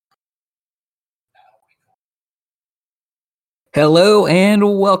Hello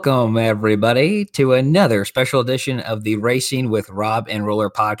and welcome, everybody, to another special edition of the Racing with Rob and Roller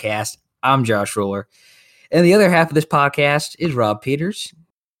podcast. I'm Josh Roller. And the other half of this podcast is Rob Peters.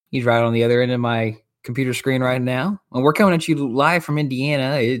 He's right on the other end of my computer screen right now. And we're coming at you live from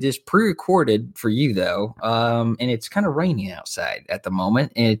Indiana. It is pre-recorded for you, though. And it's kind of raining outside at the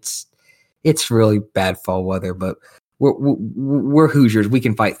moment. It's really bad fall weather, but we're Hoosiers. We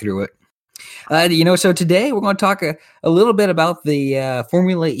can fight through it. So today we're going to talk a little bit about the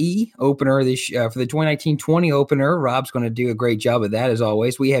Formula E opener for the 2019-20 opener. Rob's going to do a great job of that, as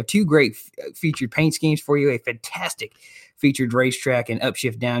always. We have two great featured paint schemes for you, a fantastic featured racetrack and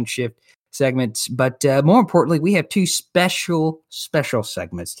upshift, downshift segments. But more importantly, we have two special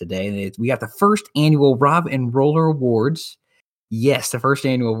segments today. We got the first annual Rob and Roller Awards. Yes, the first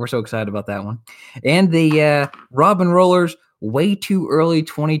annual. We're so excited about that one. And the Rob and Rollers way too early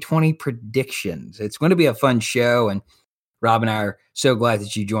 2020 predictions. It's going to be a fun show, and Rob and I are so glad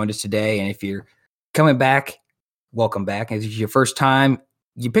that you joined us today. And if you're coming back, welcome back. If it's your first time,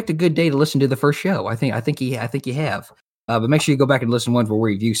 you picked a good day to listen to the first show. I think you have. But make sure you go back and listen to ones where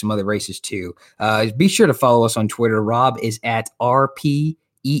we review some other races too. Be sure to follow us on Twitter. Rob is at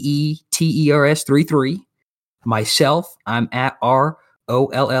RPEETERS33. Myself, I'm at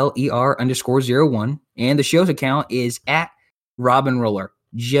ROLLER_01. And the show's account is at Rob and Roller,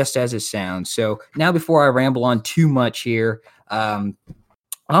 just as it sounds. So now, before I ramble on too much here, I'm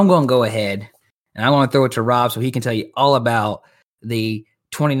going to go ahead and I want to throw it to Rob so he can tell you all about the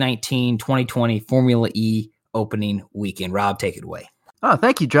 2019-2020 Formula E opening weekend. Rob, take it away. Oh,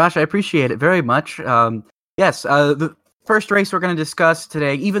 thank you, Josh. I appreciate it very much. The first race we're going to discuss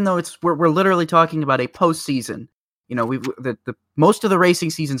today, even though we're literally talking about a postseason. You know, the most of the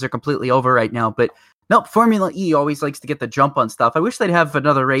racing seasons are completely over right now, but no, Formula E always likes to get the jump on stuff. I wish they'd have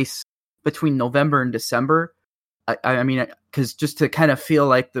another race between November and December. I mean, because just to kind of feel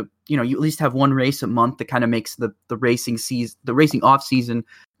like you at least have one race a month that kind of makes the racing season, the racing off season,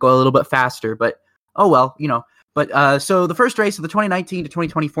 go a little bit faster. But oh well, But so the first race of the 2019 to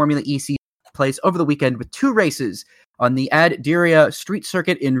 2020 Formula E season took place over the weekend with two races on the Ad Diriyah Street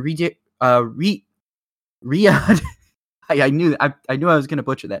Circuit in Riyadh. I knew I was going to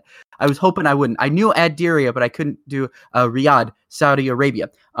butcher that. I was hoping I wouldn't. I knew Ad Diriyah, but I couldn't do Riyadh, Saudi Arabia.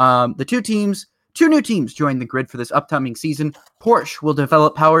 The two new teams joined the grid for this upcoming season. Porsche will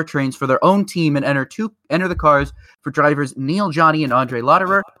develop powertrains for their own team and enter the cars for drivers Neil Jani and Andre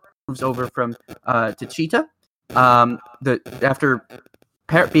Lauderer. Moves over from Techeetah. After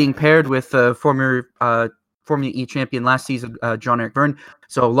being paired with former Formula E champion last season, Jean-Eric Vergne.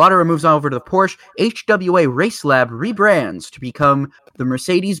 So Lauderer moves on over to the Porsche. HWA Race Lab rebrands to become the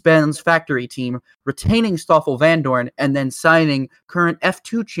Mercedes-Benz factory team, retaining Stoffel Vandoorne and then signing current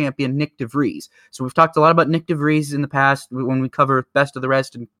F2 champion Nick de Vries. So we've talked a lot about Nick de Vries in the past when we cover Best of the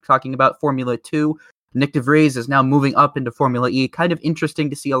Rest and talking about Formula 2. Nick de Vries is now moving up into Formula E. Kind of interesting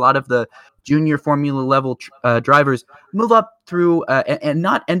to see a lot of the junior Formula level drivers move up through and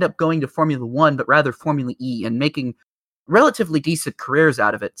not end up going to Formula 1, but rather Formula E and making relatively decent careers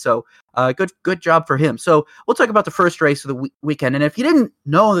out of it. So good job for him. So we'll talk about the first race of the weekend. And if you didn't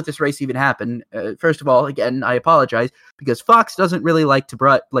know that this race even happened, first of all, again, I apologize because Fox doesn't really like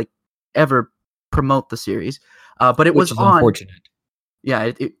to ever promote the series. But it was on. Unfortunate. Yeah,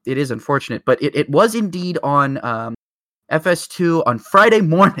 it is unfortunate, but it was indeed on FS2 on Friday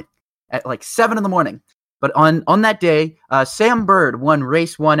morning at like 7 a.m. But on that day, Sam Bird won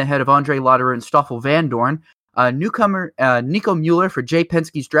race 1 ahead of Andre Lauderer and Stoffel Vandoorne. Newcomer Nico Mueller for Jay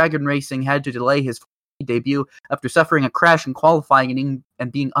Penske's Dragon Racing had to delay his debut after suffering a crash in qualifying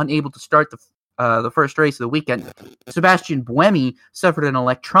and being unable to start the first race of the weekend. Sebastian Buemi suffered an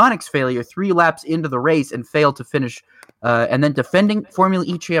electronics failure 3 laps into the race and failed to finish. And then defending Formula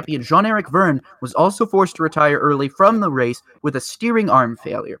E champion Jean-Eric Vergne was also forced to retire early from the race with a steering arm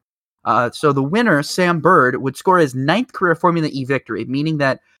failure. So the winner, Sam Bird, would score his 9th career Formula E victory, meaning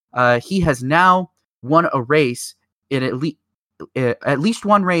that he has now won a race in at least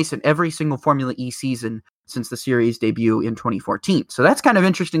one race in every single Formula E season since the series debut in 2014. So that's kind of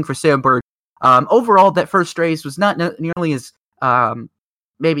interesting for Sam Bird. Overall, that first race was not nearly as I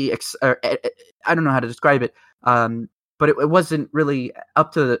don't know how to describe it. But it wasn't really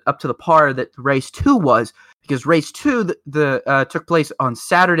up to the par that race 2 was, because race 2 took place on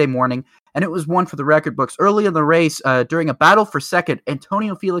Saturday morning, and it was one for the record books. Early in the race, during a battle for second,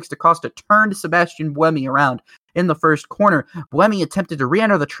 Antonio Felix da Costa turned Sebastian Buemi around in the first corner. Buemi attempted to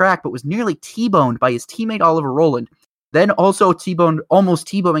re-enter the track, but was nearly T-boned by his teammate Oliver Rowland. Then also almost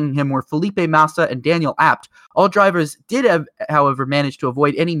T-boning him were Felipe Massa and Daniel Abt. All drivers did, however, manage to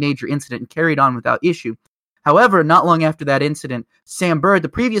avoid any major incident and carried on without issue. However, not long after that incident, Sam Bird, the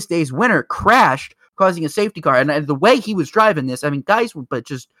previous day's winner, crashed, causing a safety car. And the way he was driving this, I mean, guys were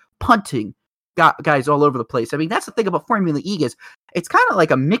just punting guys all over the place. I mean, that's the thing about Formula E is it's kind of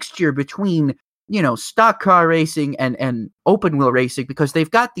like a mixture between, stock car racing and open wheel racing, because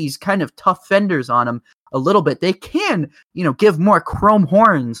they've got these kind of tough fenders on them a little bit. They can, give more chrome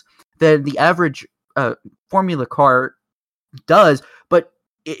horns than the average Formula car does, but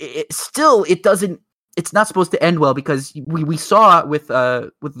it doesn't. It's not supposed to end well, because we saw with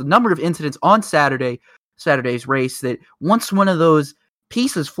the number of incidents on Saturday's race that once one of those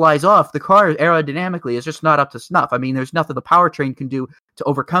pieces flies off, the car aerodynamically is just not up to snuff. I mean, there's nothing the powertrain can do to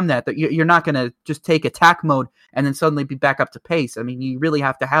overcome that. That you're not going to just take attack mode and then suddenly be back up to pace. I mean, you really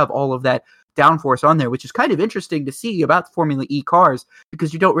have to have all of that downforce on there, which is kind of interesting to see about Formula E cars,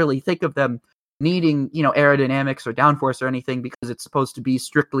 because you don't really think of them needing, aerodynamics or downforce or anything, because it's supposed to be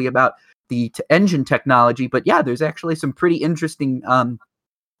strictly about the engine technology. But yeah, there's actually some pretty interesting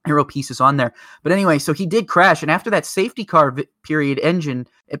aero pieces on there. But anyway, so he did crash, and after that safety car period ended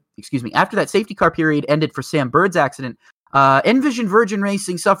for Sam Bird's accident, Envision Virgin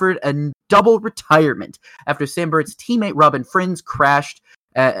Racing suffered a double retirement after Sam Bird's teammate Robin Frijns crashed.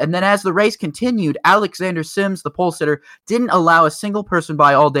 And then as the race continued, Alexander Sims, the pole sitter, didn't allow a single person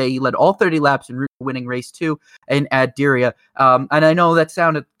by all day. He led all 30 laps en route to winning race 2 in Adderia. And I know that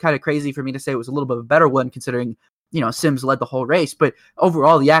sounded kind of crazy for me to say it was a little bit of a better one, considering, Sims led the whole race. But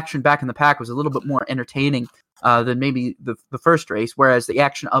overall, the action back in the pack was a little bit more entertaining than maybe the first race, whereas the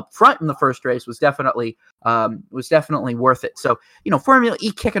action up front in the first race was definitely worth it. So, Formula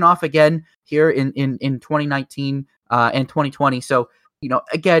E kicking off again here in 2019 and 2020. So,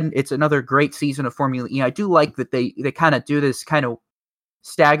 again, it's another great season of Formula E. I do like that they kind of do this kind of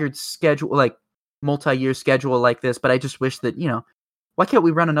staggered schedule, like multi-year schedule like this, but I just wish that, why can't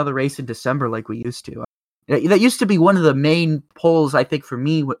we run another race in December like we used to? That used to be one of the main pulls, I think, for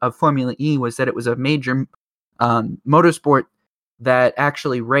me of Formula E, was that it was a major motorsport that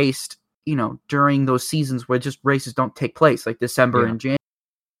actually raced, during those seasons where just races don't take place, like December and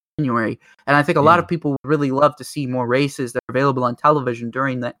January. And I think a lot of people would really love to see more races that are available on television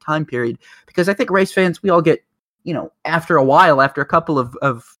during that time period, because I think race fans, we all get, after a while, after a couple of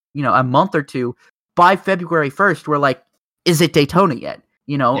a month or two, by February 1st, we're like, is it Daytona yet?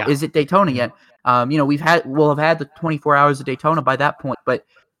 Is it Daytona yet? We'll have had the 24 hours of Daytona by that point, but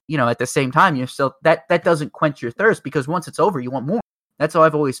at the same time, you're still that doesn't quench your thirst, because once it's over, you want more. That's how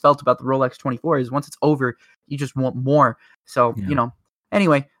I've always felt about the Rolex 24, is once it's over, you just want more. So,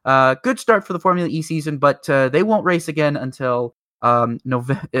 anyway, good start for the Formula E season, but they won't race again until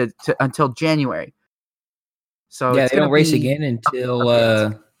until January. So they don't race again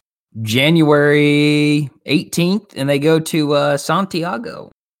until January 18th, and they go to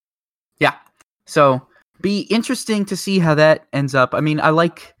Santiago. Yeah. So be interesting to see how that ends up. I mean, I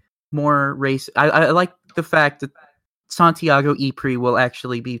like more race. I like the fact that Santiago E-Prix will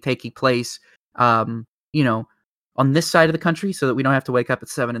actually be taking place, on this side of the country, so that we don't have to wake up at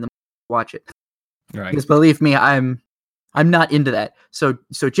 7 a.m. to watch it. Right. Because believe me, I'm not into that. So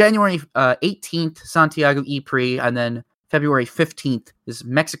January 18th, Santiago E-Prix, and then February 15th is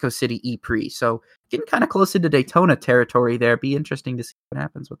Mexico City E-Prix. So getting kind of close into Daytona territory there. Be interesting to see what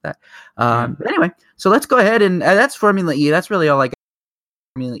happens with that. But anyway, so let's go ahead and that's Formula E. That's really all I got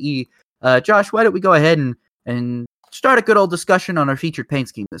for Formula E. Josh, why don't we go ahead and start a good old discussion on our featured paint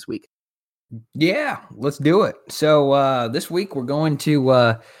scheme this week? Yeah, let's do it. So this week we're going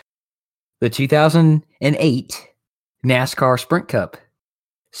to the 2008 NASCAR Sprint Cup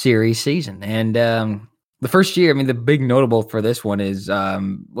Series season. And the first year, I mean, the big notable for this one is,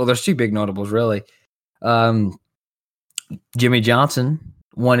 there's two big notables, really. Jimmy Johnson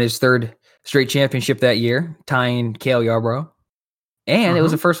won his third straight championship that year, tying Cale Yarborough. And it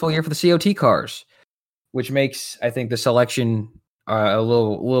was the first full year for the COT cars, which makes, I think, the selection a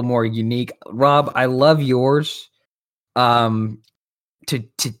little more unique. Rob, I love yours. To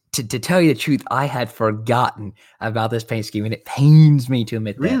tell you the truth, I had forgotten about this paint scheme, and it pains me to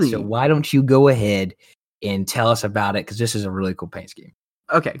admit that. So why don't you go ahead and tell us about it, because this is a really cool paint scheme.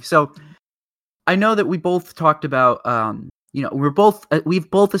 Okay, so I know that we both talked about, we've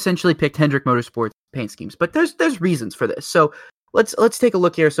both essentially picked Hendrick Motorsports paint schemes, but there's reasons for this. So let's take a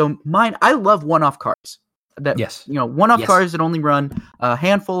look here. So mine, I love one-off cars. One-off cars that only run a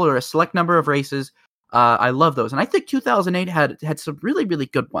handful or a select number of races. I love those, and I think 2008 had some really, really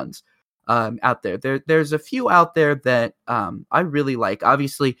good ones out there. There's a few out there that I really like.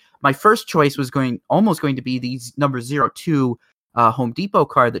 Obviously, my first choice was almost going to be the number 02 Home Depot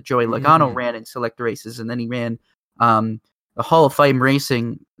car that Joey Logano ran in select races, and then he ran the Hall of Fame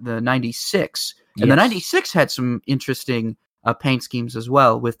Racing, the 96 And the Yes. 96 had some interesting paint schemes as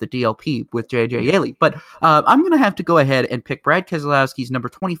well with the DLP with J.J. Yaley. But I'm going to have to go ahead and pick Brad Keselowski's number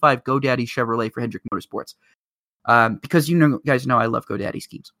 25 GoDaddy Chevrolet for Hendrick Motorsports. Because guys know I love GoDaddy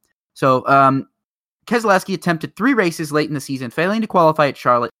schemes. So Keselowski attempted 3 races late in the season, failing to qualify at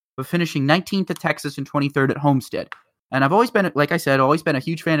Charlotte, but finishing 19th at Texas and 23rd at Homestead. And I've always been, like I said, a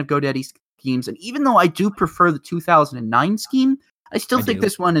huge fan of GoDaddy schemes. And even though I do prefer the 2009 scheme, I still think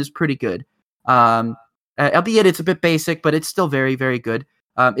this one is pretty good. Albeit it's a bit basic, but it's still very, very good.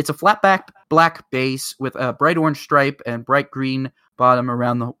 It's a flat back black base with a bright orange stripe and bright green bottom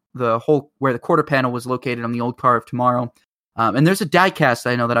around the whole where the quarter panel was located on the old car of tomorrow. And there's a diecast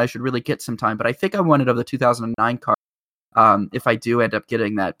I know that I should really get sometime, but I think I want it of the 2009 car. If I do end up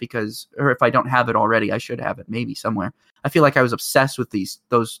getting that, or if I don't have it already, I should have it maybe somewhere. I feel like I was obsessed with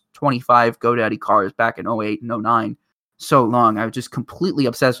those 25 GoDaddy cars back in 08 and 09 so long. I was just completely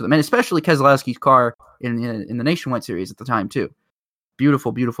obsessed with them, and especially Keselowski's car in the Nationwide series at the time too.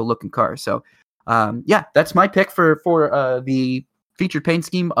 Beautiful, beautiful looking car. So, that's my pick for the featured paint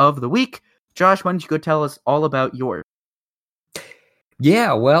scheme of the week. Josh, why don't you go tell us all about yours?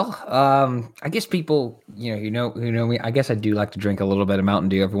 Yeah, well, I guess people, who know me, I guess I do like to drink a little bit of Mountain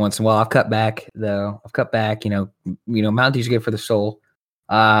Dew every once in a while. I've cut back, though. Mountain Dew's good for the soul.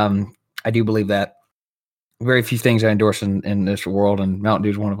 I do believe that. Very few things I endorse in this world, and Mountain Dew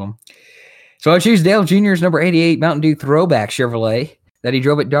is one of them. So I choose Dale Jr.'s number 88 Mountain Dew throwback Chevrolet that he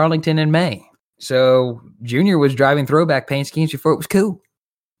drove at Darlington in May. So Jr. was driving throwback paint schemes before it was cool.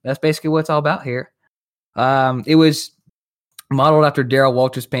 That's basically what it's all about here. It was modeled after Darrell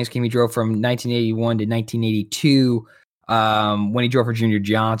Waltrip's paint scheme he drove from 1981 to 1982 when he drove for Junior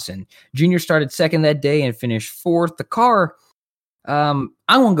Johnson. Junior started second that day and finished fourth. The car,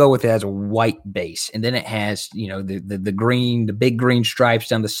 I won't go with it as a white base, and then it has the green, the big green stripes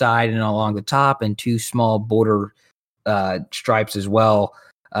down the side and along the top, and 2 small border stripes as well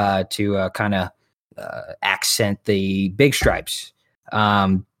to kind of accent the big stripes.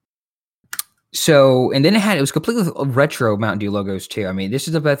 So, and then it was completely retro Mountain Dew logos too. I mean, this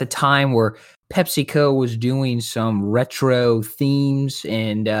is about the time where PepsiCo was doing some retro themes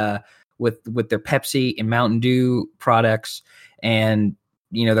and with their Pepsi and Mountain Dew products, and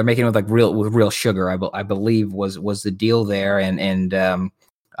they're making it with real sugar. I believe was the deal there, and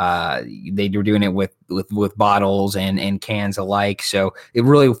they were doing it with bottles and cans alike. So it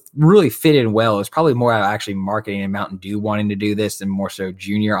really fit in well. It's probably more actually marketing and Mountain Dew wanting to do this than more so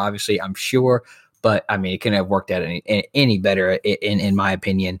Junior, obviously, I'm sure. But I mean, it couldn't have worked out any better in my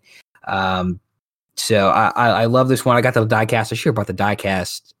opinion. So I love this one. I got the diecast. I should have brought the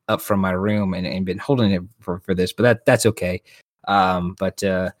diecast up from my room and been holding it for this, but that's okay.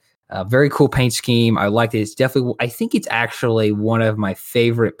 Very cool paint scheme. I liked it. It's definitely, I think it's actually one of my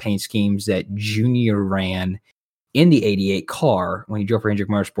favorite paint schemes that Junior ran in the 88 car when he drove for Hendrick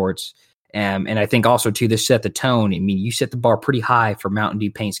Motorsports. And I think also too, this set the tone. I mean, you set the bar pretty high for Mountain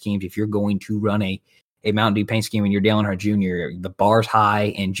Dew paint schemes. If you're going to run a Mountain Dew paint scheme and you're Dale Earnhardt Jr., the bar's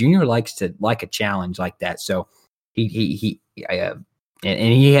high, and Junior likes a challenge like that. So he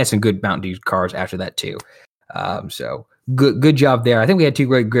had some good Mountain Dew cars after that too. So good job there. I think we had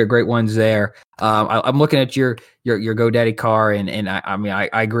 2 great ones there. I'm looking at your GoDaddy car, and I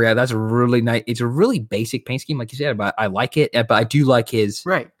agree. That's a really nice. It's a really basic paint scheme, like you said, but I like it. But I do like his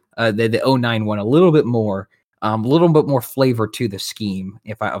the 09 one a little bit more. A little bit more flavor to the scheme,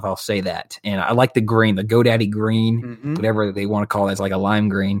 if I'll say that. And I like the green, the GoDaddy green, whatever they want to call it. It's like a lime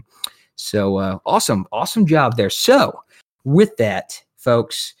green. So awesome job there. So with that,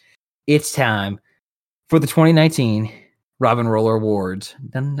 folks, it's time for the 2019 Robin Roller Awards.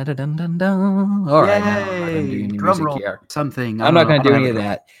 Dun, dun, dun, dun, dun. All right, now I'm not going to do any music here. Something. I'm not going to do any of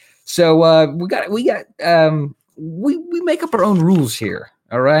that. So we make up our own rules here.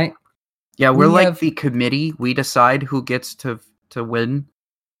 All right. Yeah, we're like the committee. We decide who gets to win.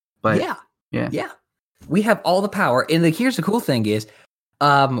 But yeah. We have all the power. And here's the cool thing is,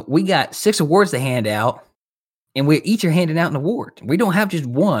 we got 6 awards to hand out, and we each are handing out an award. We don't have just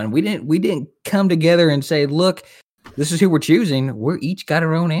one. We didn't come together and say, look, this is who we're choosing. We're each got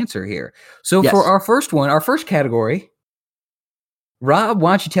our own answer here. So for our first one, our first category, Rob,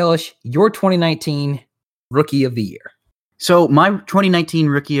 why don't you tell us your 2019 Rookie of the Year? So my 2019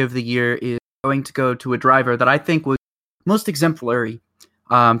 Rookie of the Year is going to go to a driver that I think was most exemplary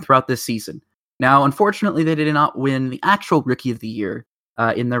throughout this season. Now, unfortunately, they did not win the actual Rookie of the Year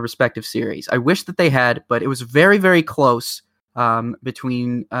in their respective series. I wish that they had, but it was very, very close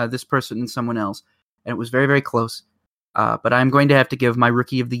between this person and someone else. And it was very, very close. But I'm going to have to give my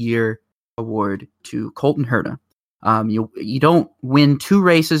Rookie of the Year award to Colton Herta. You don't win 2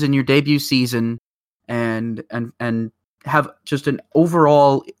 races in your debut season and have just an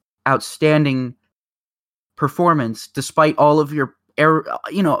overall outstanding performance despite all of your error.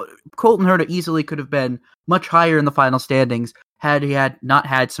 Colton Herta easily could have been much higher in the final standings had he had not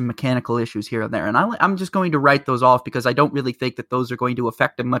had some mechanical issues here and there. And I'm just going to write those off because I don't really think that those are going to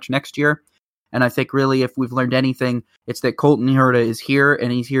affect him much next year. And I think really if we've learned anything, it's that Colton Herta is here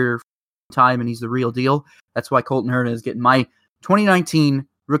and he's here for time and he's the real deal. That's why Colton Herta is getting my 2019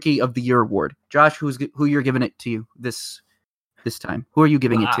 Rookie of the Year award. Josh, who you're giving it to this time? Who are you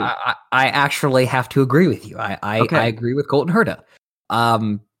giving it to? I actually have to agree with you. I agree with Colton Herta.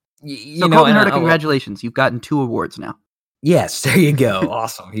 Colton Herta, congratulations. You've gotten 2 awards now. Yes, there you go.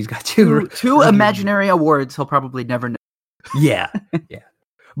 Awesome. He's got two imaginary awards he'll probably never know. Yeah.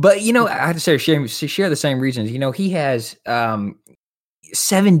 But, I have to say, share the same reasons. He has 7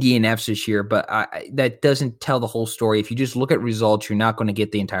 DNFs this year, but that doesn't tell the whole story. If you just look at results, you're not going to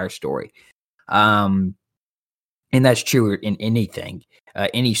get the entire story. And that's true in anything,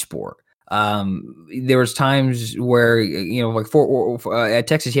 any sport. There was times where, at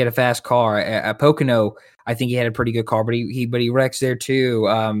Texas, he had a fast car. At Pocono, I think he had a pretty good car, but he wrecks there too.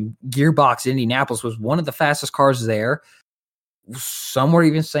 Gearbox Indianapolis was one of the fastest cars there. Some were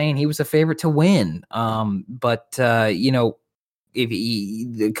even saying he was the favorite to win. If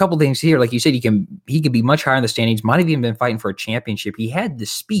a couple things here, like you said, he could be much higher in the standings. Might have even been fighting for a championship. He had the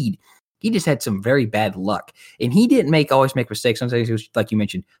speed. He just had some very bad luck, and he didn't always make mistakes. Sometimes it was, like you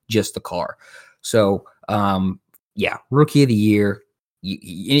mentioned, just the car. So, Rookie of the Year.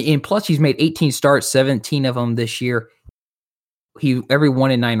 And plus, he's made 18 starts, 17 of them this year. Every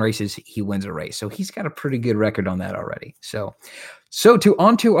 1 in 9 races, he wins a race. So he's got a pretty good record on that already. So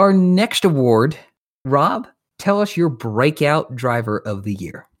on to our next award. Rob, tell us your breakout driver of the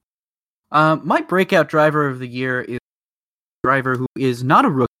year. My breakout driver of the year is a driver who is not a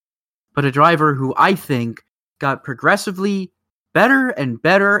rookie, but a driver who I think got progressively better and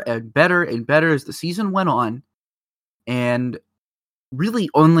better and better and better as the season went on, and really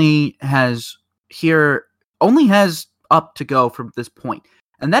only has up to go from this point.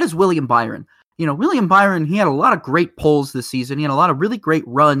 And that is William Byron. William Byron, he had a lot of great pulls this season. He had a lot of really great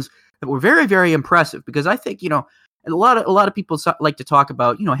runs that were very, very impressive, because I think, a lot of people like to talk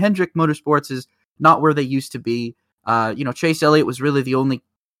about, Hendrick Motorsports is not where they used to be. Chase Elliott was really the only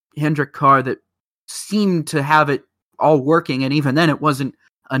Hendrick car that seemed to have it all working, and even then it wasn't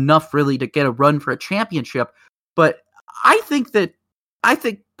enough really to get a run for a championship. But I think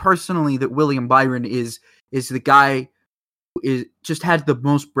personally that William Byron is the guy who just had the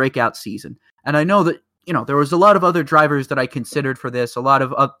most breakout season. And I know that there was a lot of other drivers that I considered for this, a lot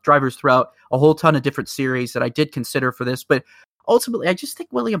of drivers throughout a whole ton of different series that I did consider for this, but ultimately I just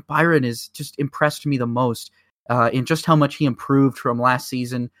think William Byron is just impressed me the most in just how much he improved from last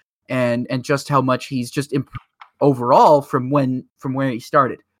season, and just how much he's just overall from where he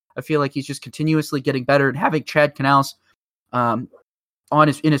started. I feel like he's just continuously getting better, and having Chad Canals in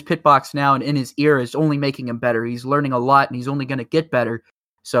his pit box now and in his ear is only making him better. He's learning a lot, and he's only going to get better.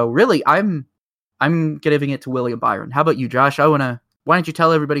 So really, I'm giving it to William Byron. How about you, Josh? Why don't you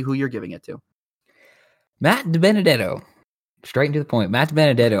tell everybody who you're giving it to? Matt DiBenedetto. Straight and to the point. Matt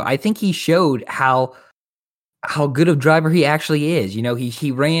DiBenedetto. I think he showed how good of a driver he actually is.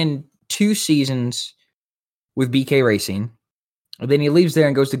 He ran 2 seasons with BK Racing. Then he leaves there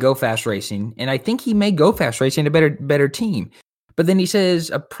and goes to Go Fast Racing. And I think he made Go Fast Racing a better team. But then he says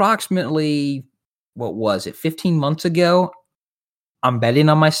approximately, 15 months ago, I'm betting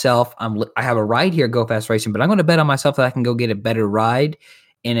on myself. I have a ride here at Go Fast Racing, but I'm going to bet on myself that I can go get a better ride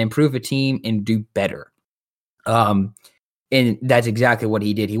and improve a team and do better. And that's exactly what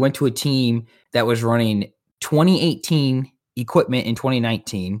he did. He went to a team that was running 2018 equipment in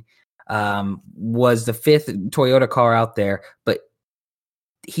 2019, was the 5th Toyota car out there, but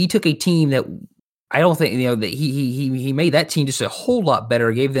he took a team that I don't think, that he made that team just a whole lot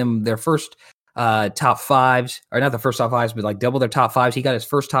better, gave them their first top 5s, or not the first top 5s, but like double their top 5s. He got his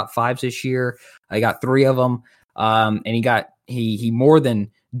first top 5s this year. He got 3 of them. And he more than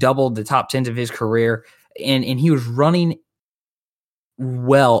doubled the top 10s of his career. And he was running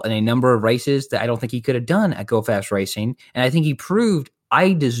well in a number of races that I don't think he could have done at Go Fast Racing. And I think he proved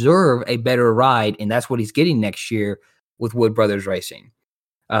I deserve a better ride. And that's what he's getting next year with Wood Brothers Racing.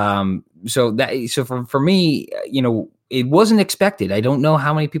 So for me, it wasn't expected. I don't know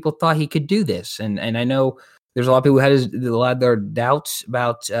how many people thought he could do this. And I know there's a lot of people who had a lot of their doubts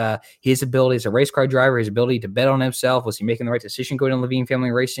about his ability as a race car driver, his ability to bet on himself. Was he making the right decision going to Levine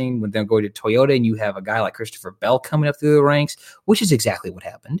Family Racing when then going to Toyota, and you have a guy like Christopher Bell coming up through the ranks, which is exactly what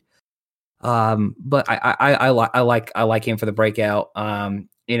happened. But I like him for the breakout.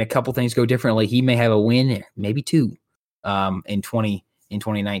 and a couple things go differently, he may have a win, maybe two, in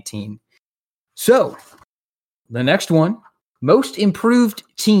 2019. So the next one, most improved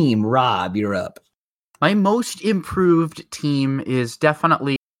team. Rob, you're up. My most improved team is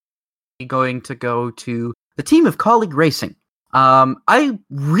definitely going to go to the team of Colleague Racing. I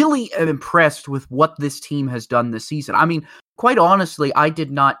really am impressed with what this team has done this season. I mean, quite honestly, I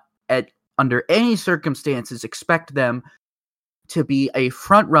did not, under any circumstances, expect them to be a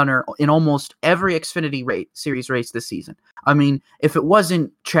front runner in almost every Xfinity series race this season. I mean, if it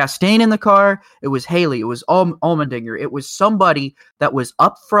wasn't Chastain in the car, it was Haley, it was Allmendinger, it was somebody that was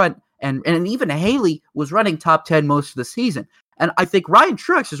up front, and even Haley was running top 10 most of the season. And I think Ryan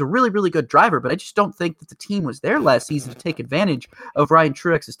Truex is a really, really good driver, but I just don't think that the team was there last season to take advantage of Ryan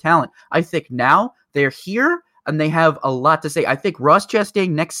Truex's talent. I think now they're here and they have a lot to say. I think Ross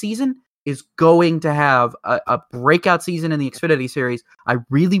Chastain next season is going to have a breakout season in the Xfinity Series. I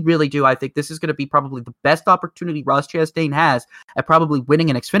really, really do. I think this is going to be probably the best opportunity Ross Chastain has at probably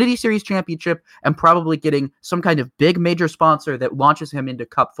winning an Xfinity Series championship and probably getting some kind of big major sponsor that launches him into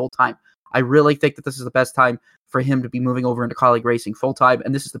Cup full-time. I really think that this is the best time for him to be moving over into Colleague Racing full-time,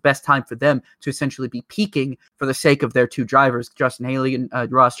 and this is the best time for them to essentially be peaking for the sake of their two drivers, Justin Haley and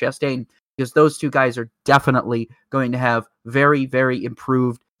Ross Chastain, because those two guys are definitely going to have very, very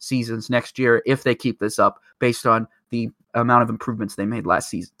improved seasons next year if they keep this up based on the amount of improvements they made last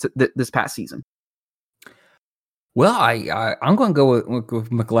season, this past season. Well, I'm going to go with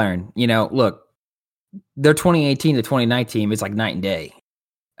McLaren. You know, look, their 2018 to 2019 is like night and day.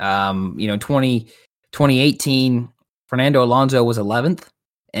 2018, Fernando Alonso was 11th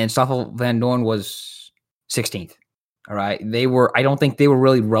and Stoffel Van Dorn was 16th. All right. I don't think they were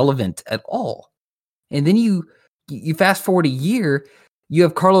really relevant at all. And then you fast forward a year, you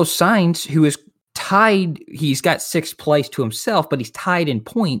have Carlos Sainz, who is tied. He's got 6th place to himself, but he's tied in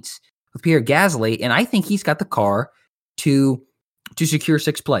points with Pierre Gasly. And I think he's got the car to secure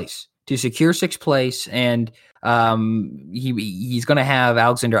 6th place. And he's going to have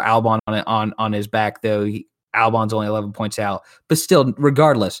Alexander Albon on his back, though. Albon's only 11 points out. But still,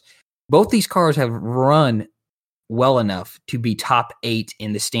 regardless, both these cars have run well enough to be top 8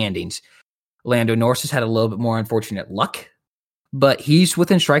 in the standings. Lando Norris has had a little bit more unfortunate luck, but he's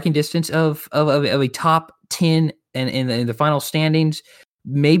within striking distance of a top 10 in the final standings,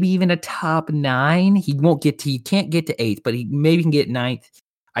 maybe even a top 9. He can't get to 8th, but he maybe can get 9th.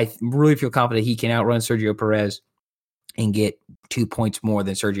 I really feel confident he can outrun Sergio Perez and get 2 points more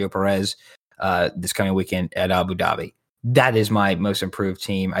than Sergio Perez this coming weekend at Abu Dhabi. That is my most improved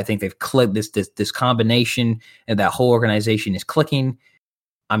team. I think they've clicked this combination, and that whole organization is clicking.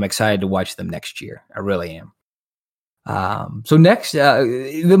 I'm excited to watch them next year. I really am. So next,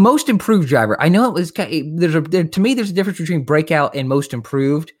 the most improved driver. I know it was to me. There's a difference between breakout and most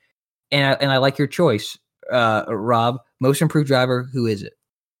improved, and I like your choice, Rob. Most improved driver. Who is it?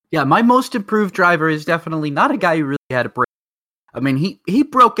 Yeah, my most improved driver is definitely not a guy who really had a break. I mean, he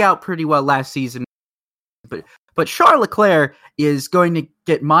broke out pretty well last season, but Charles Leclerc is going to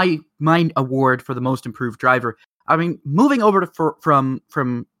get my award for the most improved driver. I mean, moving over to from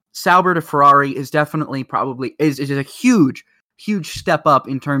Sauber to Ferrari is definitely probably is a huge step up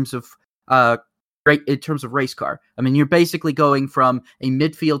in terms of race car. I mean, you're basically going from a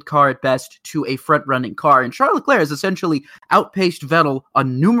midfield car at best to a front running car, and Charles Leclerc has essentially outpaced Vettel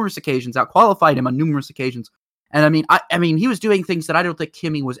on numerous occasions, outqualified him on numerous occasions. And I mean, he was doing things that I don't think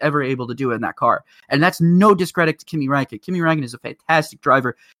Kimi was ever able to do in that car. And that's no discredit to Kimi Räikkönen. Kimi Räikkönen is a fantastic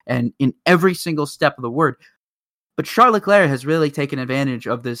driver, and in every single step of the word. But Charles Leclerc has really taken advantage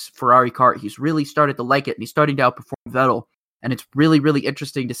of this Ferrari car. He's really started to like it, and he's starting to outperform Vettel. And it's really, really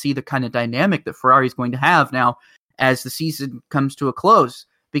interesting to see the kind of dynamic that Ferrari is going to have now as the season comes to a close.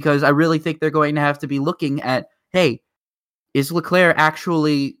 Because I really think they're going to have to be looking at, hey, is Leclerc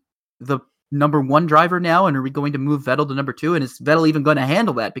actually the number 1 driver now? And are we going to move Vettel to number 2? And is Vettel even going to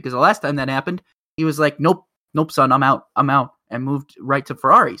handle that? Because the last time that happened, he was like, nope, son, I'm out, and moved right to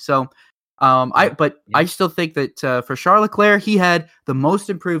Ferrari. So I still think that for Charles Leclerc, he had the most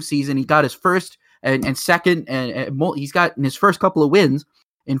improved season. He got his first and second, and he's gotten his first couple of wins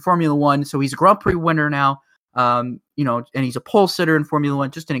in Formula One. So he's a Grand Prix winner now, and he's a pole sitter in Formula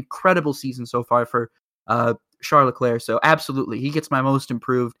One. Just an incredible season so far for Charles Leclerc. So absolutely, he gets my most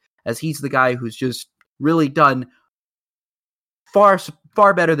improved, as he's the guy who's just really done far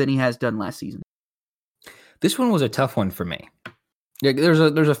better than he has done last season. This one was a tough one for me. Yeah, there's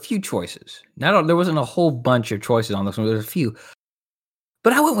a few choices. There wasn't a whole bunch of choices on this one. There's a few.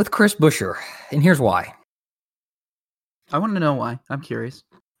 But I went with Chris Buescher, and here's why. I want to know why. I'm curious.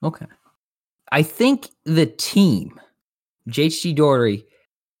 Okay. I think the team, JHG Daugherty,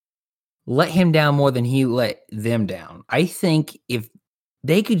 let him down more than he let them down. I think if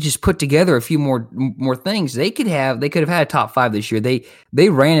they could just put together a few more things, they could have had a top 5 this year. They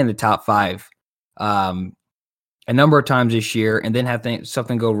ran in the top 5 a number of times this year, and then have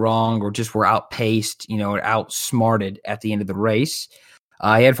something go wrong, or just were outpaced, or outsmarted at the end of the race.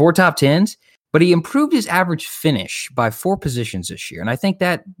 He had 4 top 10s, but he improved his average finish by 4 positions this year. And I think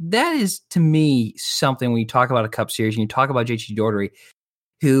that is, to me, something when you talk about a Cup Series and you talk about JT Daugherty,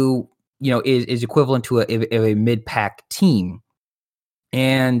 who is equivalent to a mid-pack team.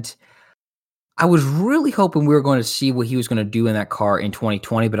 And I was really hoping we were going to see what he was going to do in that car in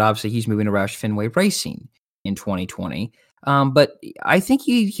 2020, but obviously he's moving to Roush Fenway Racing in 2020. But I think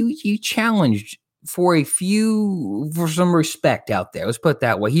he challenged for some respect out there. Let's put it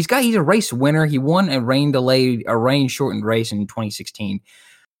that way. He's a race winner. He won a rain shortened race in 2016.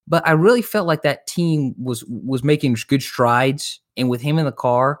 But I really felt like that team was making good strides, and with him in the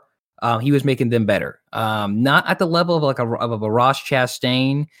car, he was making them better. Not at the level of a Ross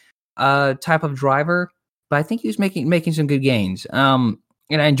Chastain type of driver, but I think he was making some good gains. And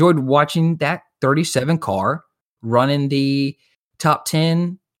I enjoyed watching that 37 car run in the top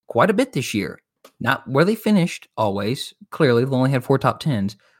 10 quite a bit this year. Not where they finished always. Clearly, they only had 4 top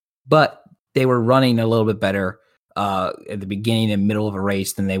 10s, but they were running a little bit better at the beginning and middle of a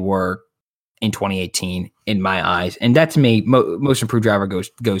race than they were in 2018, in my eyes. And that, to me, most improved driver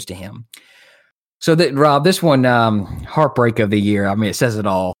goes to him. So, Rob, this one, heartbreak of the year. I mean, it says it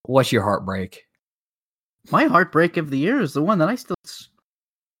all. What's your heartbreak? My heartbreak of the year is the one that I still,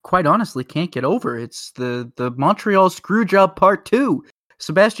 quite honestly, can't get over. It's the Montreal Screwjob Part 2.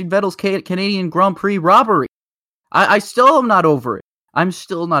 Sebastian Vettel's Canadian Grand Prix robbery. I still am not over it. I'm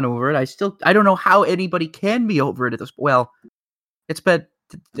still not over it. I don't know how anybody can be over it at this. Well, it's been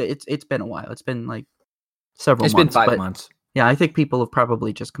a while. It's been like several months. It's been 5 months. Yeah, I think people have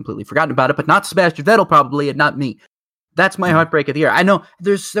probably just completely forgotten about it, but not Sebastian Vettel probably, and not me. That's my heartbreak of the year. I know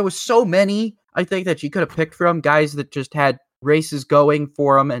there was so many, I think, that you could have picked from, guys that just had races going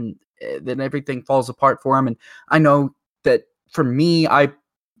for them, and then everything falls apart for them. And I know that for me, I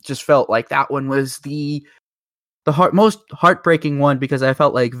just felt like that one was the most heartbreaking one, because I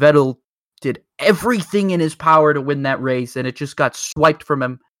felt like Vettel did everything in his power to win that race, and it just got swiped from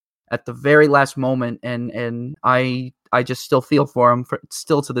him at the very last moment. And I just still feel for him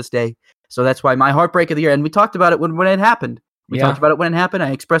still to this day. So that's why my heartbreak of the year. And we talked about it when it happened. We talked about it when it happened.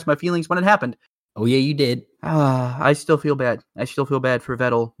 I expressed my feelings when it happened. Oh yeah, you did. I still feel bad. I still feel bad for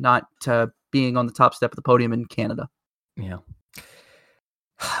Vettel not being on the top step of the podium in Canada. Yeah.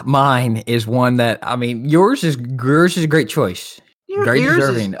 Mine is one that, I mean, yours is a great choice. Very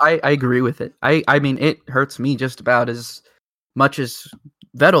deserving. I agree with it. I mean, it hurts me just about as much as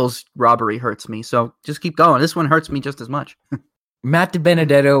Vettel's robbery hurts me. So just keep going. This one hurts me just as much. Matt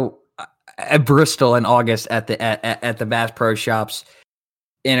DiBenedetto at Bristol in August at the Bass Pro Shops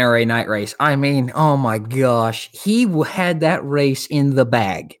NRA night race. I mean, oh my gosh, he had that race in the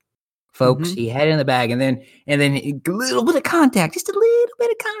bag, folks. Mm-hmm. He had it in the bag, and then a little bit of contact, just a little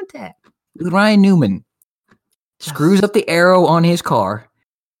bit of contact with Ryan Newman. Screws up the aero on his car,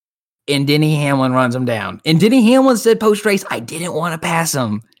 and Denny Hamlin runs him down. And Denny Hamlin said post-race, I didn't want to pass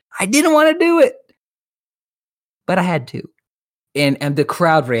him. I didn't want to do it, but I had to. And the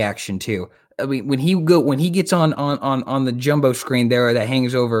crowd reaction too. I mean, when he gets on the jumbo screen there that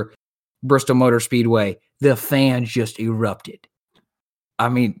hangs over Bristol Motor Speedway, the fans just erupted. I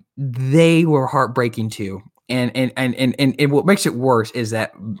mean, they were heartbreaking too. And what makes it worse is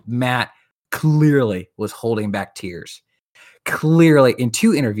that Matt clearly was holding back tears. Clearly in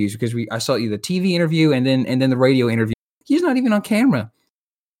 2 interviews, because I saw the TV interview and then the radio interview. He's not even on camera.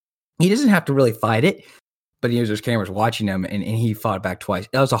 He doesn't have to really fight it, but there's cameras watching him, and he fought back twice.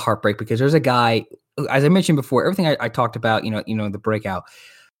 That was a heartbreak, because there's a guy, as I mentioned before, everything I talked about, the breakout.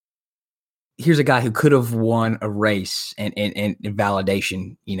 Here's a guy who could have won a race and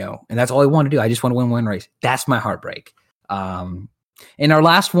validation, and that's all he wanted to do. I just want to win one race. That's my heartbreak. And our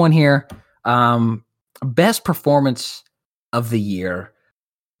last one here, best performance of the year.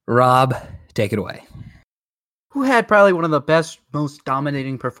 Rob, take it away. Who had probably one of the best, most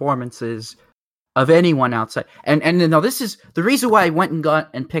dominating performances of anyone outside? And now this is the reason why I went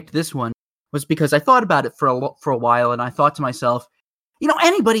and picked this one, was because I thought about it for a while, and I thought to myself,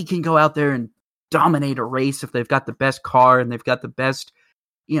 anybody can go out there and dominate a race if they've got the best car and they've got the best,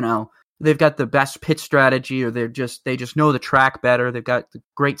 they've got the best pit strategy, or they just know the track better. They've got the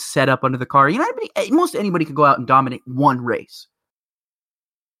great setup under the car. Most anybody can go out and dominate one race.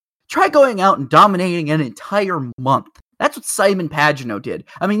 Try going out and dominating an entire month. That's what Simon Pagenaud did.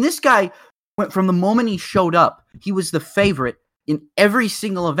 I mean, this guy went from the moment he showed up, he was the favorite in every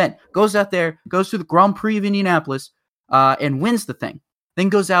single event. Goes out there, goes to the Grand Prix of Indianapolis, and wins the thing. Then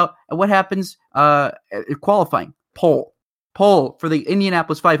goes out, and what happens? Qualifying, pole for the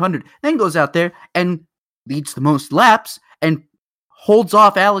Indianapolis 500. Then goes out there and leads the most laps and holds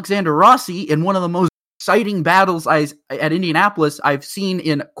off Alexander Rossi in one of the most exciting battles at Indianapolis I've seen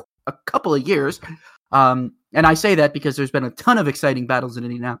in a couple of years. And I say that because there's been a ton of exciting battles in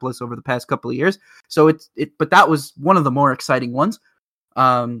Indianapolis over the past couple of years. So but that was one of the more exciting ones.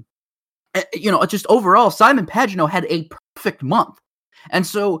 Just overall, Simon Pagenaud had a perfect month. And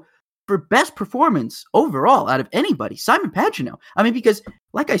so for best performance overall out of anybody, Simon Pagenaud. I mean, because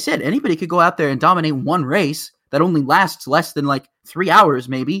like I said, anybody could go out there and dominate one race that only lasts less than like 3 hours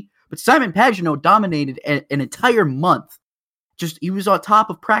maybe. But Simon Pagenaud dominated an entire month. He was on top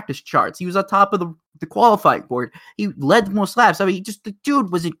of practice charts. He was on top of the qualifying board. He led the most laps. I mean, the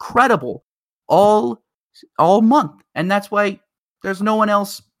dude was incredible all month. And that's why there's no one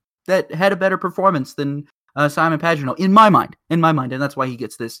else that had a better performance than Simon Pagenaud, in my mind. And that's why he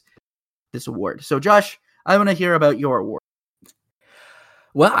gets this award. So, Josh, I want to hear about your award.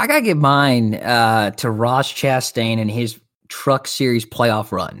 Well, I got to give mine to Ross Chastain and his Truck Series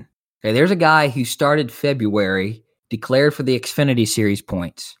playoff run. Okay, there's a guy who started February, declared for the Xfinity Series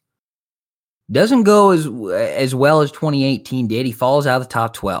points. Doesn't go as well as 2018 did. He falls out of the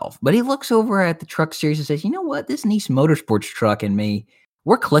top 12. But he looks over at the Truck Series and says, you know what? This Nice Motorsports truck and me,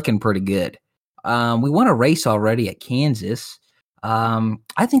 we're clicking pretty good. We won a race already at Kansas.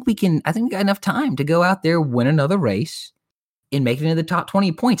 I think we got enough time to go out there, win another race, and make it into the top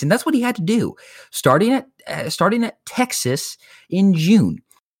 20 points. And that's what he had to do. Starting at Texas in June,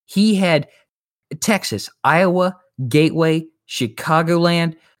 he had Texas, Iowa, Gateway,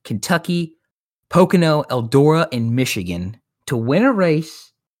 Chicagoland, Kentucky, Pocono, Eldora, and Michigan to win a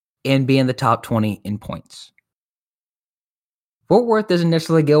race and be in the top 20 in points. Fort Worth doesn't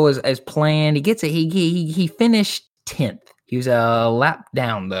necessarily go as planned. He finished 10th. He was a lap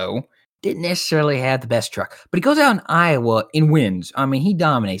down though. Didn't necessarily have the best truck, but he goes out in Iowa and wins. I mean, he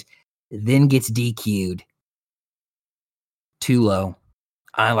dominates. Then gets DQ'd. Too low.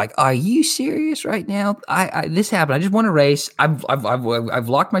 I'm like, are you serious right now? This happened. I just won a race. I've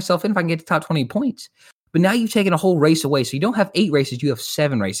locked myself in if I can get to top 20 points. But now you've taken a whole race away. So you don't have 8 races, you have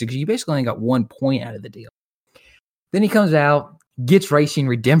 7 races because you basically only got 1 point out of the deal. Then he comes out, gets racing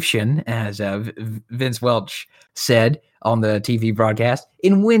redemption, as Vince Welch said on the TV broadcast,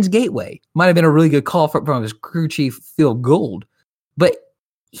 and wins Gateway. Might have been a really good call from his crew chief, Phil Gould, but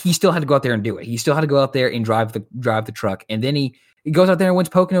he still had to go out there and do it. He still had to go out there and drive the truck. And then he goes out there and wins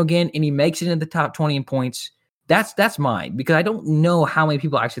Pocono again, and he makes it in the top 20 in points. That's mine, because I don't know how many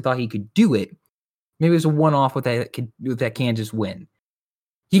people actually thought he could do it. Maybe it was a one-off with that Kansas win.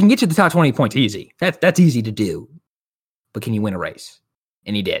 He can get to the top 20 points easy. That's easy to do. But can you win a race?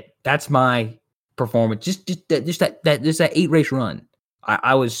 And he did. That's my performance. Just that 8 race run.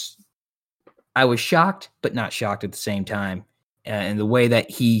 I was shocked, but not shocked at the same time. And the way that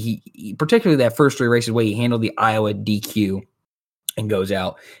he particularly that first 3 races, the way he handled the Iowa DQ and goes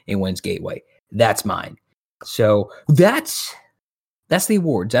out and wins Gateway. That's mine. So that's the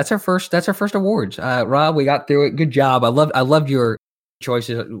awards. That's our first awards. Rob, we got through it. Good job. I loved your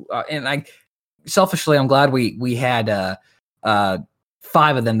choices. And selfishly, I'm glad we had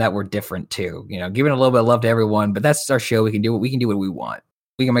 5 of them that were different too. You know, giving a little bit of love to everyone, but that's our show. We can do what we want.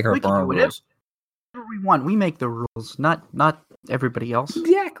 We can make our own rules. Whatever we want. We make the rules, not everybody else.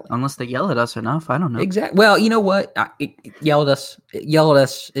 Exactly. Unless they yell at us enough. I don't know. Exactly. Well, you know what? Yell at us.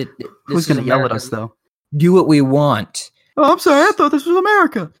 Who's going to yell at us though? Do what we want. Oh, I'm sorry. I thought this was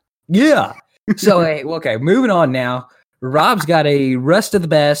America. Yeah. So, hey, okay, moving on now. Rob's got a rest of the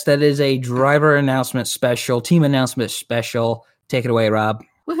best. That is a driver announcement special, team announcement special. Take it away, Rob.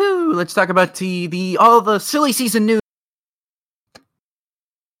 Woohoo! Let's talk about all the silly season news.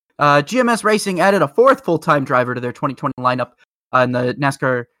 GMS Racing added a 4th full-time driver to their 2020 lineup in the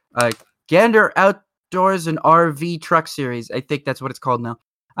NASCAR Gander Outdoors and RV Truck Series. I think that's what it's called now.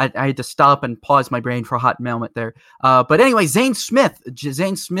 I had to stop and pause my brain for a hot moment there. But anyway, Zane Smith.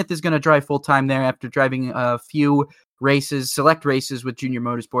 Zane Smith is going to drive full-time there after driving a few select races with Junior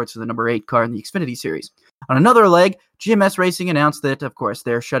Motorsports for the number 8 car in the Xfinity Series. On another leg, GMS Racing announced that, of course,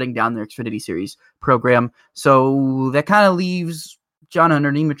 they're shutting down their Xfinity Series program. So that kind of leaves John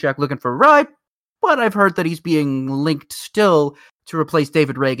Hunter Nemechek looking for a ride, but I've heard that he's being linked still to replace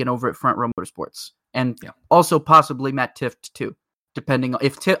David Reagan over at Front Row Motorsports. And also possibly Matt Tifft, too, depending on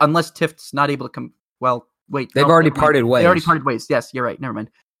unless Tift's not able to come. Well, wait. They've already parted ways. They already parted ways. Yes, you're right. Never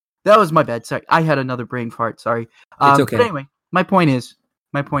mind. That was my bad. Sorry. I had another brain fart. Sorry. It's okay. But anyway, my point is,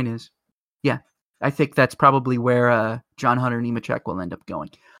 yeah, I think that's probably where John Hunter Nemechek will end up going.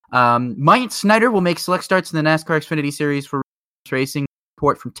 Myatt Snyder will make select starts in the NASCAR Xfinity Series for racing.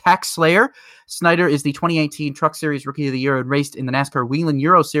 Report from Tax Slayer. Snyder is the 2018 Truck Series Rookie of the Year and raced in the NASCAR Whelen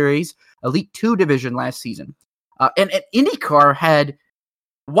Euro Series Elite 2 division last season. And IndyCar had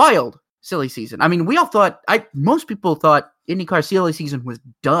wild silly season. I mean, most people thought IndyCar silly season was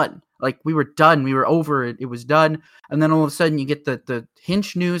done. Like, we were done. We were over it. It was done. And then all of a sudden you get the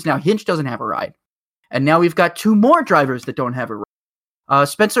Hinch news. Now Hinch doesn't have a ride. And now we've got 2 more drivers that don't have a ride.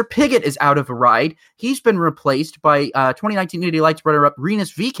 Spencer Pigot is out of a ride. He's been replaced by 2019 Indy Lights runner-up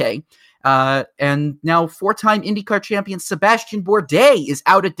Rinus VeeKay. And now 4-time IndyCar champion Sebastian Bourdais is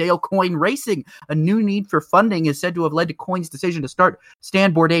out at Dale Coyne Racing. A new need for funding is said to have led to Coyne's decision to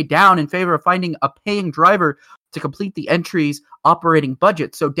stand Bourdais down in favor of finding a paying driver to complete the entry's operating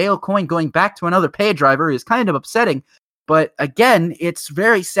budget. So Dale Coyne going back to another paid driver is kind of upsetting. But again, it's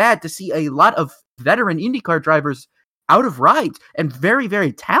very sad to see a lot of veteran IndyCar drivers out of rides, and very,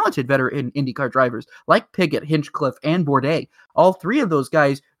 very talented veteran IndyCar drivers like Pigot, Hinchcliffe, and Bourdais. All 3 of those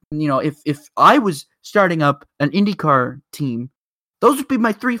guys, if I was starting up an IndyCar team, those would be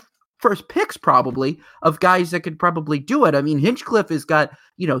my 3 first picks probably of guys that could probably do it. I mean, Hinchcliffe has got,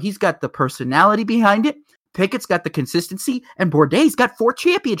 he's got the personality behind it. Pickett's got the consistency, and Bourdais got 4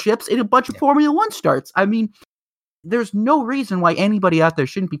 championships and a bunch of Formula One starts. I mean, there's no reason why anybody out there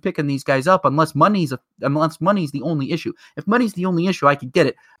shouldn't be picking these guys up unless money's the only issue. If money's the only issue, I could get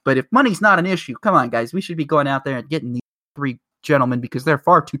it. But if money's not an issue, come on, guys, we should be going out there and getting these 3 gentlemen because they're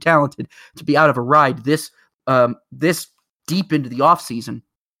far too talented to be out of a ride this deep into the off season.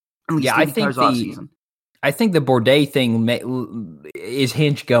 I think the Bourdais thing is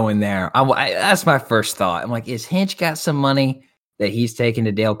Hinch going there. That's my first thought. I'm like, is Hinch got some money that he's taking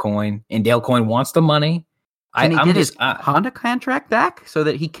to Dale Coyne, and Dale Coyne wants the money? Can he get his Honda contract back so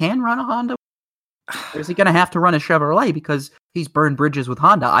that he can run a Honda? Or is he going to have to run a Chevrolet because he's burned bridges with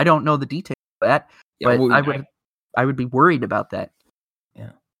Honda? I don't know the details of that, but I would be worried about that. Yeah.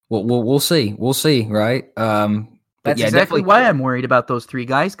 Well, we'll see. We'll see, right? That's exactly why I'm worried about those 3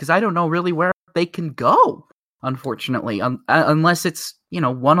 guys, because I don't know really where they can go, unfortunately, unless it's,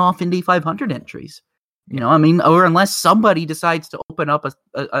 one-off Indy 500 entries. Or unless somebody decides to open up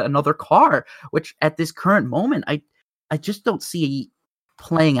another car, which at this current moment, I just don't see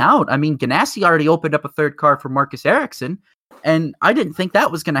playing out. I mean, Ganassi already opened up a 3rd car for Marcus Ericsson, and I didn't think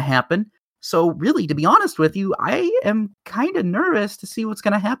that was going to happen. So really, to be honest with you, I am kind of nervous to see what's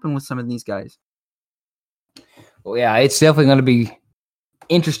going to happen with some of these guys. Well, yeah, it's definitely going to be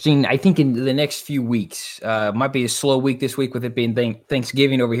interesting. I think in the next few weeks, might be a slow week this week with it being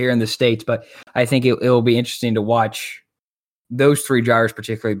Thanksgiving over here in the States, but I think it will be interesting to watch those 3 drivers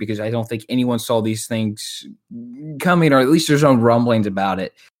particularly, because I don't think anyone saw these things coming, or at least there's no rumblings about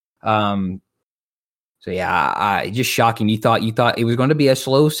it. So yeah, just shocking. You thought it was going to be a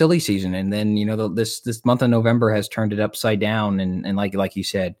slow, silly season, and then this month of November has turned it upside down, and like you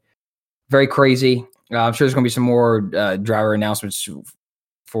said, very crazy. I'm sure there's going to be some more driver announcements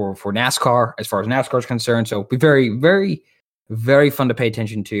for NASCAR as far as NASCAR is concerned. So it'll be very, very, very fun to pay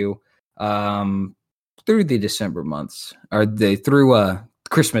attention to through the December months, or through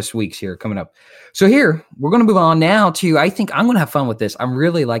Christmas weeks here coming up. So here, we're going to move on now to, I think I'm going to have fun with this. I'm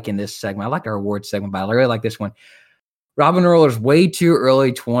really liking this segment. I like our awards segment, but I really like this one. Rob and Roller's way too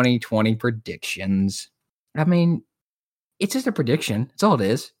early 2020 predictions. I mean, it's just a prediction. That's all it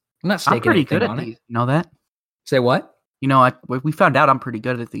is. I'm not staking pretty good on at these. You know that? Say what? We found out I'm pretty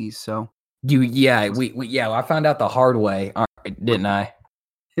good at these. So I found out the hard way, all right, didn't I?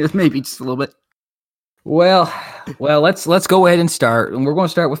 Maybe just a little bit. Well, let's go ahead and start. And we're going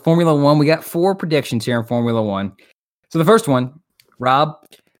to start with Formula One. We got 4 predictions here in Formula One. So the first one, Rob,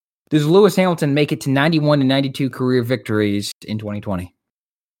 does Lewis Hamilton make it to 91 and 92 career victories in 2020?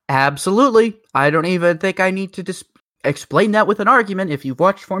 Absolutely. I don't even think I need to explain that with an argument. If you've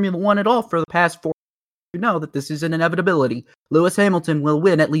watched Formula One at all for the past 4 years, you know that this is an inevitability. Lewis Hamilton will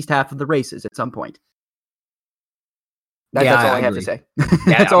win at least half of the races at some point. That's all I have to say.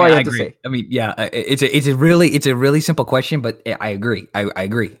 That's all I have to say. I mean, yeah, it's a really simple question, but I agree. I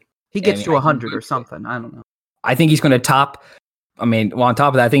agree. He gets to 100 or something. I don't know. I think he's going to top. I mean, on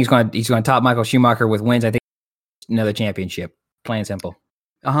top of that, I think he's going to top Michael Schumacher with wins. I think another championship. Plain and simple.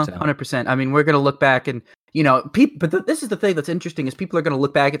 100%. I mean, we're going to look back and people. This is the thing that's interesting is people are going to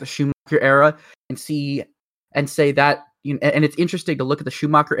look back at the Schumacher era and say that. And it's interesting to look at the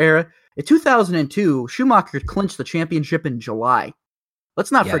Schumacher era. In 2002, Schumacher clinched the championship in July.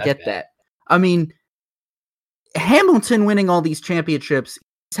 Let's not forget that. I mean, Hamilton winning all these championships,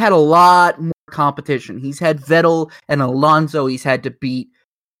 he's had a lot more competition. He's had Vettel and Alonso he's had to beat.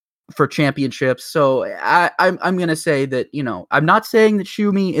 for championships. So I'm going to say that, I'm not saying that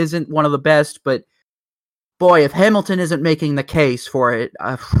Schumi isn't one of the best, but boy, if Hamilton isn't making the case for it,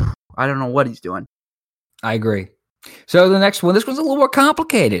 I don't know what he's doing. I agree. So the next one, this one's a little more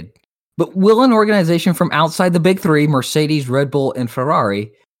complicated, but will an organization from outside the big three, Mercedes, Red Bull, and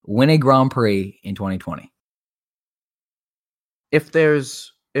Ferrari, win a Grand Prix in 2020? If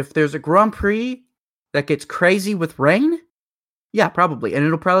there's a Grand Prix that gets crazy with rain, yeah, probably. And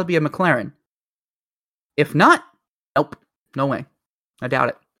it'll probably be a McLaren. If not, nope. No way. I doubt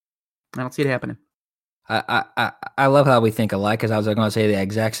it. I don't see it happening. I love how we think alike, because I was going to say the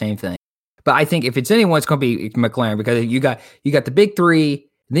exact same thing. But I think if it's anyone, it's going to be McLaren, because you got the big three,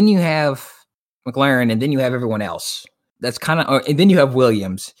 then you have McLaren, and then you have everyone else. That's kind of, and then you have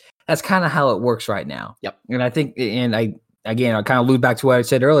Williams. That's kind of how it works right now. Yep. And I think, I kind of allude back to what I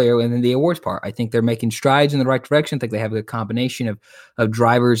said earlier, and then the awards part. I think they're making strides in the right direction. I think they have a combination of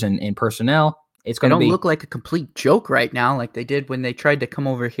drivers and personnel. It's going to be. They don't look like a complete joke right now, like they did when they tried to come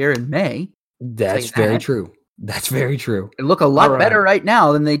over here in May. That's very true. That's very true. They look a lot better right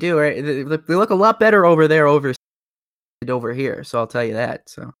now than they do. Right? They look a lot better over there over here. So I'll tell you that.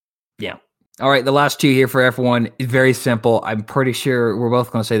 So yeah. All right. The last two here for F1 is very simple. I'm pretty sure we're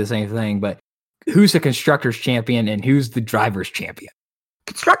both going to say the same thing, but who's the constructors champion and who's the drivers champion?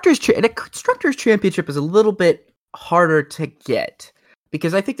 The constructors championship is a little bit harder to get,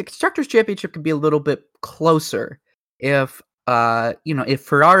 because I think the constructors championship could be a little bit closer if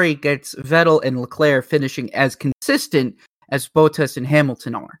Ferrari gets Vettel and Leclerc finishing as consistent as Bottas and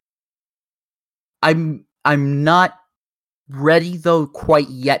Hamilton are. I'm not ready though quite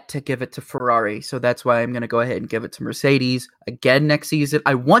yet to give it to Ferrari, so that's why I'm going to go ahead and give it to Mercedes again next season.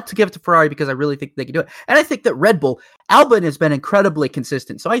 I want to give it to Ferrari because I really think they can do it, and I think that Red Bull, Albon has been incredibly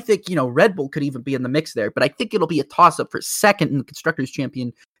consistent, so I think Red Bull could even be in the mix there. But I think it'll be a toss up for second in the constructors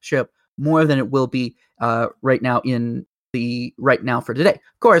championship more than it will be right now for today.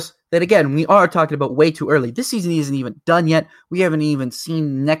 Of course, then again, we are talking about way too early. This season isn't even done yet. We haven't even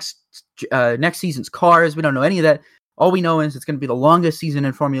seen next season's cars. We don't know any of that. All we know is it's going to be the longest season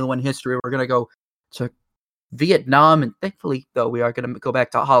in Formula One history. We're going to go to Vietnam, and thankfully, though, we are going to go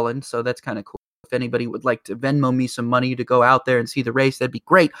back to Holland, so that's kind of cool. If anybody would like to Venmo me some money to go out there and see the race, that'd be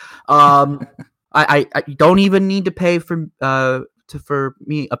great. I don't even need to pay for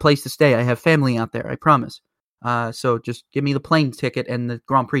me a place to stay. I have family out there, I promise. So just give me the plane ticket and the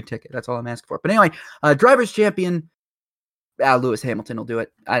Grand Prix ticket. That's all I'm asking for. But anyway, drivers champion, Lewis Hamilton will do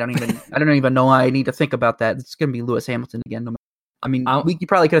it. I don't even know why I need to think about that. It's going to be Lewis Hamilton again. I mean, you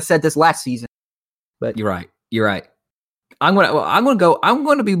probably could have said this last season, but you're right. I'm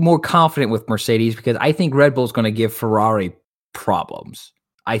going to be more confident with Mercedes, because I think Red Bull's going to give Ferrari problems.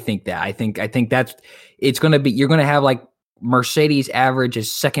 I think that's it's going to be, you're going to have like Mercedes average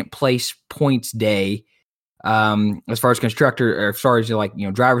as second place points day, as far as constructor, or as far as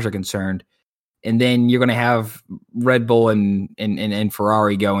drivers are concerned. And then you're going to have Red Bull and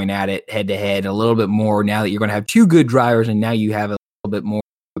Ferrari going at it head to head a little bit more, now that you're going to have two good drivers, and now you have a little bit more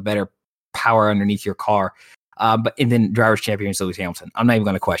better power underneath your car. And then drivers champion is Lewis Hamilton. I'm not even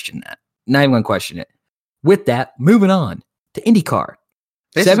going to question that. Not even going to question it. With that, moving on to IndyCar.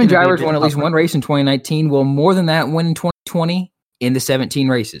 7 drivers won at least one race in 2019. Will more than that win in 2020 in the 17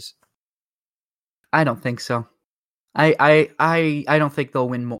 races? I don't think so. I don't think they'll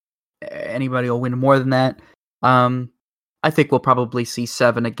win more. Anybody will win more than that. I think we'll probably see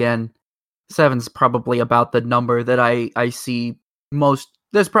 7 again. 7's probably about the number that I see most.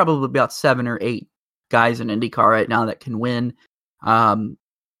 There's probably about 7 or 8 guys in IndyCar right now that can win.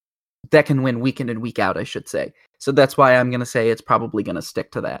 That can win week in and week out, I should say. So that's why I'm going to say it's probably going to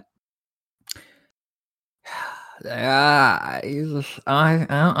stick to that.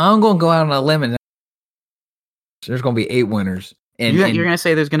 I'm going to go out on a limb, and there's going to be 8 winners. And you're going to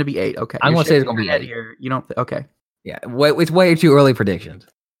say there's going to be 8. Okay. I'm going to say there's going to be 8. Here. You don't. Okay. Yeah. It's way too early predictions.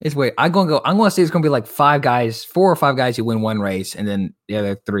 I'm going to say it's going to be like 4 or 5 guys who win one race, and then the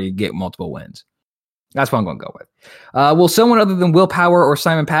other 3 get multiple wins. That's what I'm going to go with. Will someone other than Will Power or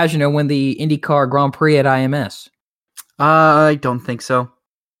Simon Pagenaud win the IndyCar Grand Prix at IMS? I don't think so.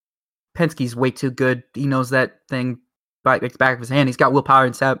 Penske's way too good. He knows that thing back of his hand. He's got Will Power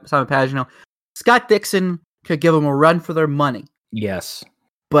and Simon Pagenaud. Scott Dixon could give him a run for their money. Yes.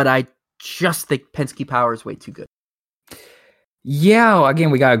 But I just think Penske Power is way too good. Yeah, again,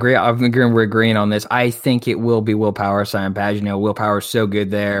 we got to agree. We're agreeing on this. I think it will be Will Power, Simon Pagenaud. Will Power's so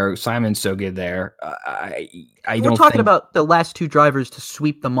good there. Simon's so good there. We're talking about the last 2 drivers to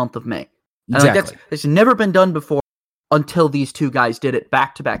sweep the month of May. Exactly. It's never been done before until these 2 guys did it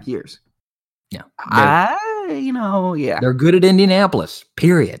back-to-back years. Yeah. Yeah. They're good at Indianapolis,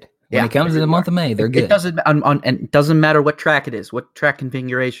 period. When it comes to the month of May, they're good. It doesn't and it doesn't matter what track it is, what track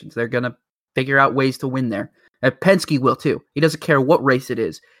configurations. They're gonna figure out ways to win there. Penske will too. He doesn't care what race it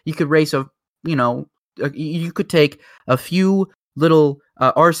is. You could race you could take a few little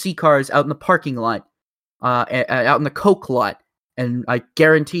RC cars out in the parking lot, out in the Coke lot, and I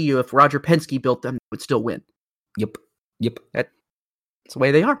guarantee you, if Roger Penske built them, they would still win. Yep. That's the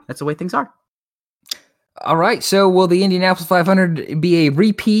way they are. That's the way things are. All right. So will the Indianapolis 500 be a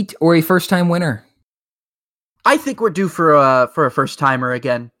repeat or a first-time winner? I think we're due for a first-timer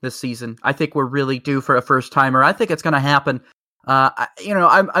again this season. I think we're really due for a first-timer. I think it's going to happen. I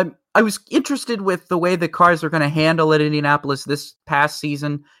was interested with the way the cars are going to handle at Indianapolis this past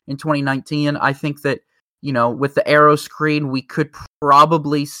season in 2019. I think that, with the aero screen, we could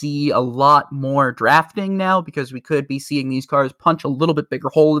probably see a lot more drafting now because we could be seeing these cars punch a little bit bigger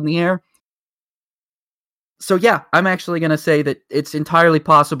hole in the air. So yeah, I'm actually going to say that it's entirely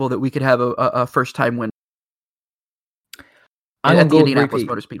possible that we could have a first-time win. At the Indianapolis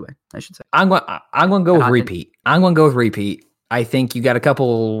Motor Speedway, I should say. I'm going to go with repeat. I'm going to go with repeat. I think you got a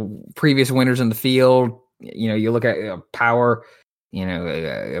couple previous winners in the field. You look at Power,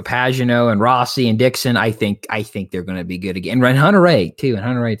 Pagano and Rossi and Dixon. I think they're going to be good again. And Hunter Ray too.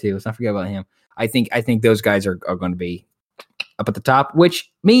 Let's not forget about him. I think those guys are going to be up at the top,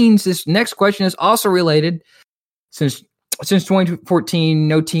 which means this next question is also related. Since 2014,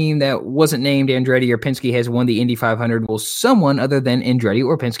 no team that wasn't named Andretti or Penske has won the Indy 500. Will someone other than Andretti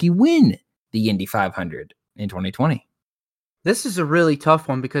or Penske win the Indy 500 in 2020? This is a really tough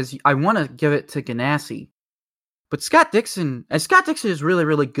one because I want to give it to Ganassi. But Scott Dixon is really,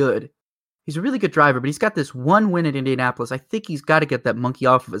 really good. He's a really good driver, but he's got this one win at Indianapolis. I think he's got to get that monkey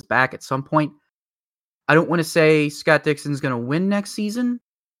off of his back at some point. I don't want to say Scott Dixon's going to win next season,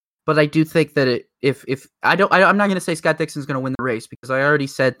 but I do think that I'm not going to say Scott Dixon's going to win the race because I already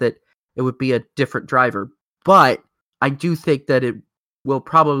said that it would be a different driver. But I do think that it will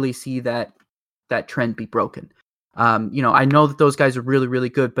probably see that trend be broken. I know that those guys are really, really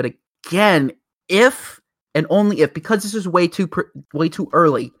good, but again, if and only if, because this is way too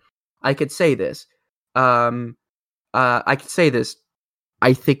early, I could say this. I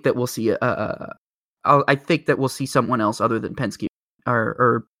think that we'll see I think that we'll see someone else other than Penske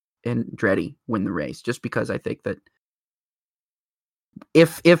or Andretti win the race, just because I think that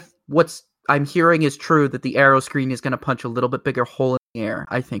if what's I'm hearing is true, that the aero screen is going to punch a little bit bigger hole in the air,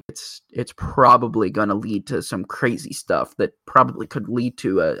 I think it's probably going to lead to some crazy stuff that probably could lead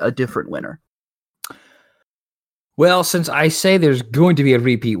to a different winner. Well, since I say there's going to be a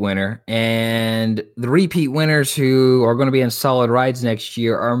repeat winner, and the repeat winners who are going to be in solid rides next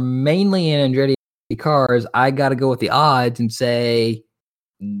year are mainly in Andretti cars, I got to go with the odds and say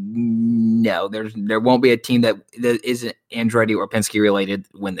no. There won't be a team that isn't Andretti or Penske related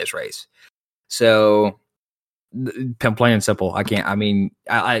win this race. So, plain and simple. I can't. I mean,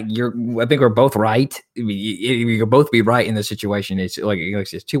 I think we're both right. I mean, you could both be right in this situation. It's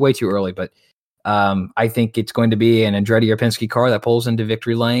it's way too early, but I think it's going to be an Andretti or Penske car that pulls into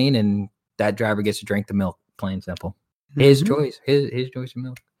victory lane, and that driver gets to drink the milk. Plain and simple. His choice. His choice of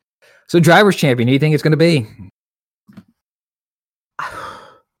milk. So, driver's champion. Who do you think it's going to be?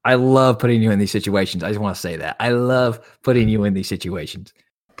 I love putting you in these situations. I just want to say that. I love putting you in these situations.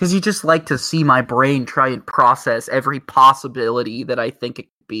 Because you just like to see my brain try and process every possibility that I think it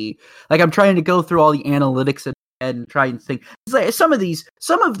could be. Like, I'm trying to go through all the analytics and try and think. Like some of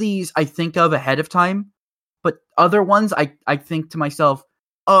these I think of ahead of time, but other ones I think to myself,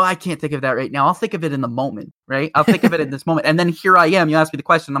 oh, I can't think of that right now. I'll think of it in the moment, right? I'll think of it in this moment. And then here I am. You ask me the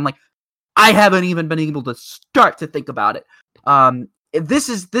question. I'm like, I haven't even been able to start to think about it. This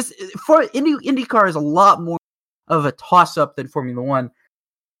for IndyCar is a lot more of a toss-up than Formula One.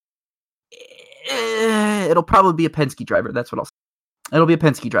 It'll probably be a Penske driver. That's what I'll say. It'll be a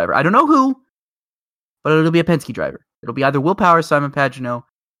Penske driver. I don't know who, but it'll be a Penske driver. It'll be either Will Power, Simon Pagenaud,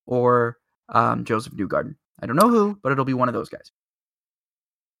 or Joseph Newgarden. I don't know who, but it'll be one of those guys.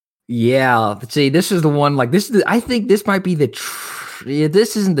 Yeah, see, this is the one. Like I think this might be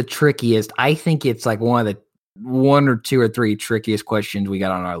this isn't the trickiest. I think it's like one of the 1 or 2 or 3 trickiest questions we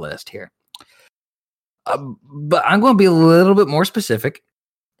got on our list here. But I'm going to be a little bit more specific,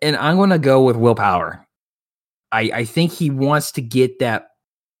 and I'm going to go with Will Power. I think he wants to get that.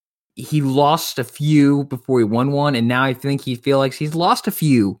 He lost a few before he won one, and now I think he feels like he's lost a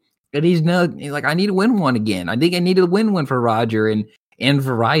few, and he's like, I need to win one again. I think I need to win one for Roger and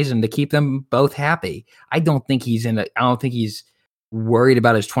Verizon to keep them both happy. I don't think he's worried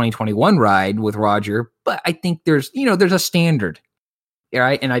about his 2021 ride with Roger, but I think there's a standard,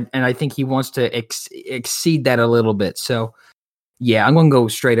 right? And I think he wants to exceed that a little bit. So, Yeah, I'm going to go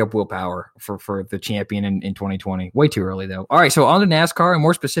straight up willpower for the champion in 2020. Way too early, though. All right, so on to NASCAR, and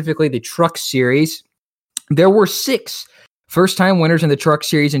more specifically the Truck Series. There were 6 first-time winners in the Truck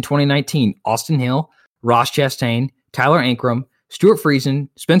Series in 2019. Austin Hill, Ross Chastain, Tyler Ankrum, Stuart Friesen,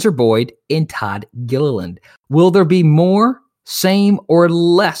 Spencer Boyd, and Todd Gilliland. Will there be more, same, or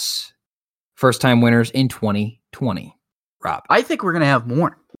less first-time winners in 2020? Rob? I think we're going to have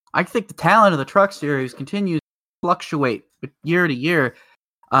more. I think the talent of the Truck Series continues to fluctuate year to year.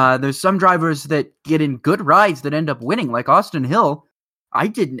 There's some drivers that get in good rides that end up winning, like Austin Hill. I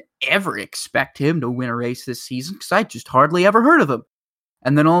didn't ever expect him to win a race this season because I just hardly ever heard of him.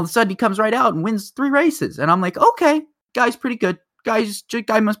 And then all of a sudden he comes right out and wins 3 races. And I'm like, okay, guy's pretty good. Guy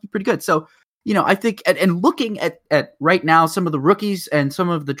must be pretty good. So, I think, and looking at right now, some of the rookies and some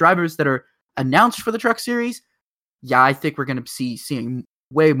of the drivers that are announced for the Truck Series, yeah, I think we're going to seeing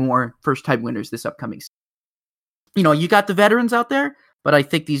way more first-time winners this upcoming season. You got the veterans out there, but I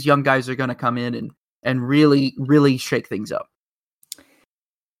think these young guys are going to come in and really, really shake things up.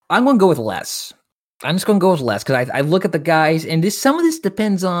 I'm going to go with less. I'm just going to go with less because I look at the guys, and some of this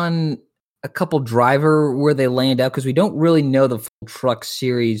depends on a couple driver where they land up because we don't really know the full Truck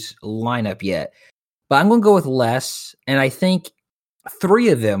Series lineup yet. But I'm going to go with less, and I think 3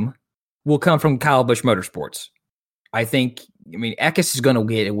 of them will come from Kyle Busch Motorsports. Eckes is going to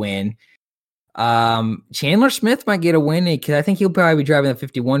get a win. Chandler Smith might get a win because I think he'll probably be driving the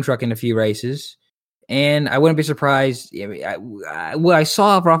 51 truck in a few races. And I wouldn't be surprised. When I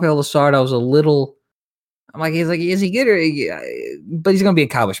saw Rafael Lessard, I was a little. I'm like, is he good? But he's going to be a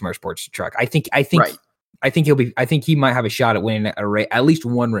Kyle Busch Motorsports truck. I think right. I think he'll be. I think he might have a shot at winning a race, at least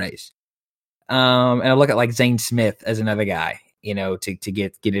one race. And I look at like Zane Smith as another guy, to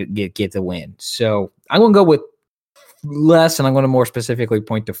get the win. So I'm going to go with less, and I'm going to more specifically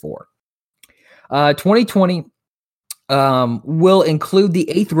point to 4. 2020 will include the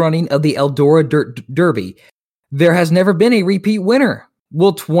 8th running of the Eldora Dirt Derby. There has never been a repeat winner.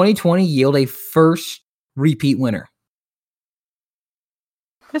 Will 2020 yield a first repeat winner?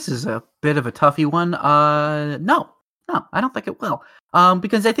 This is a bit of a toughie one. No, I don't think it will.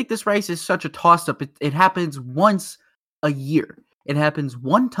 Because I think this race is such a toss-up. It happens once a year. It happens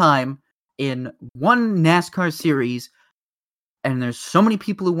one time in one NASCAR series, and there's so many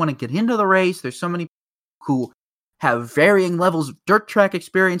people who want to get into the race. There's so many who have varying levels of dirt track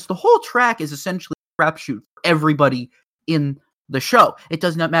experience. The whole track is essentially a crapshoot for everybody in the show. It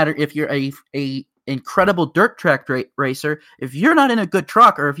does not matter if you're a incredible dirt track racer. If you're not in a good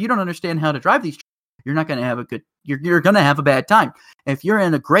truck, or if you don't understand how to drive these trucks, you're not going to have a good. You're going to have a bad time. If you're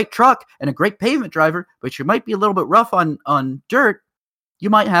in a great truck and a great pavement driver, but you might be a little bit rough on dirt,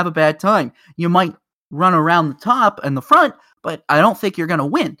 you might have a bad time. You might run around the top and the front, but I don't think you're going to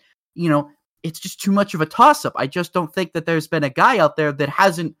win. It's just too much of a toss-up. I just don't think that there's been a guy out there that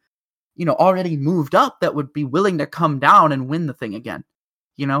hasn't, already moved up that would be willing to come down and win the thing again.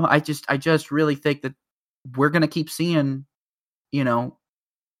 I just really think that we're going to keep seeing,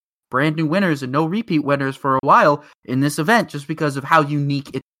 brand new winners and no repeat winners for a while in this event, just because of how unique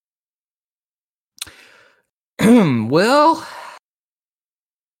it is. Well,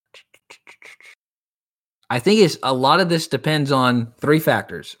 I think a lot of this depends on 3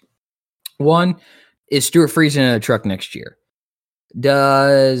 factors. One, is Stuart Friesen in a truck next year?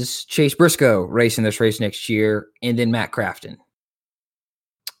 Does Chase Briscoe race in this race next year? And then Matt Crafton.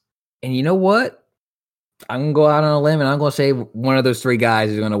 And you know what? I'm going to go out on a limb, and I'm going to say one of those 3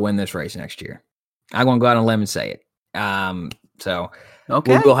 guys is going to win this race next year. I'm going to go out on a limb and say it. So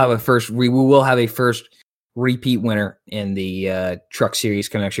okay. we will have a first repeat winner in the Truck Series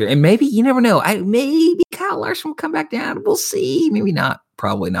coming next year. And maybe, you never know. Maybe Kyle Larson will come back down. We'll see. Maybe not.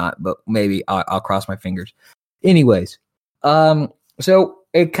 Probably not, but maybe I'll cross my fingers. Anyways, so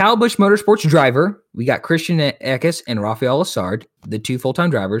a Kyle Busch Motorsports driver, we got Christian Eckes and Rafael Lessard, the 2 full-time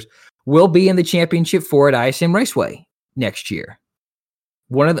drivers, will be in the championship 4 at ISM Raceway next year.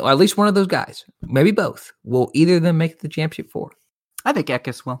 At least one of those guys, maybe both, will either of them make the championship 4? I think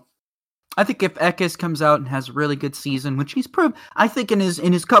Eckes will. I think if Eckes comes out and has a really good season, which he's proved, I think in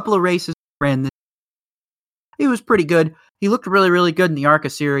his couple of races ran this, he was pretty good. He looked really, really good in the ARCA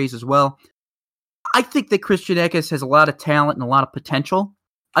series as well. I think that Christian Eckes has a lot of talent and a lot of potential.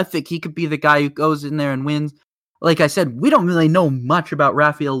 I think he could be the guy who goes in there and wins. Like I said, we don't really know much about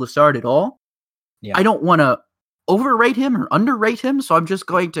Rafael Lessard at all. Yeah. I don't want to overrate him or underrate him, so I'm just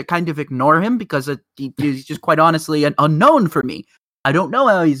going to kind of ignore him because he's just quite honestly an unknown for me. I don't know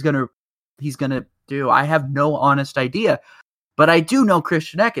how he's gonna do. I have no honest idea. But I do know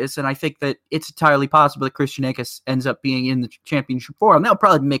Christian Eckes, and I think that it's entirely possible that Christian Eckes ends up being in the championship 4. And that'll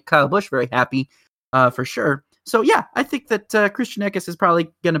probably make Kyle Busch very happy, for sure. So yeah, I think that Christian Eckes is probably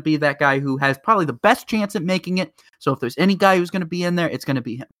going to be that guy who has probably the best chance at making it. So if there's any guy who's going to be in there, it's going to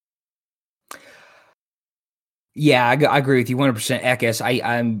be him. Yeah, I agree with you 100%. Eckes,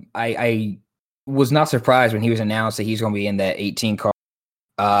 I was not surprised when he was announced that he's going to be in that 18 car,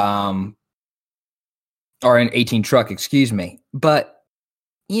 or an 18 truck, excuse me. But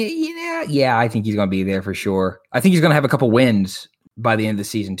yeah, I think he's going to be there for sure. I think he's going to have a couple wins by the end of the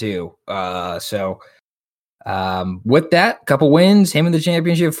season too. With that, couple wins, him in the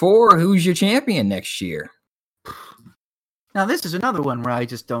championship 4. Who's your champion next year? Now this is another one where I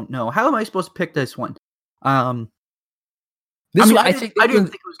just don't know. How am I supposed to pick this one? I didn't think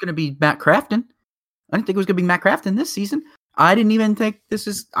it was going to be Matt Crafton. I didn't think it was going to be Matt Crafton this season. I didn't even think this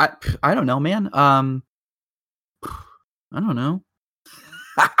is. I don't know, man. I don't know.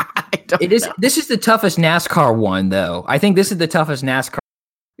 This is the toughest NASCAR one, though. I think this is the toughest NASCAR.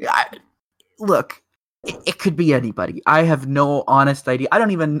 Look, it could be anybody. I have no honest idea. I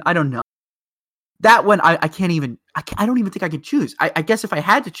don't know. That one, I can't even. I don't even think I could choose. I guess if I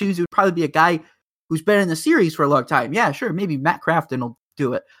had to choose, it would probably be a guy who's been in the series for a long time. Yeah, sure. Maybe Matt Crafton will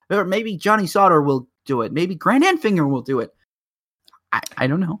do it. Or maybe Johnny Sauter will do it. Maybe Grant Enfinger will do it. I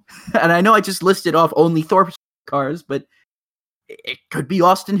don't know. And I know I just listed off only Thorpe cars, but it could be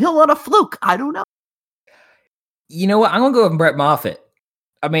Austin Hill on a fluke. I don't know. You know what? I'm going to go with Brett Moffitt.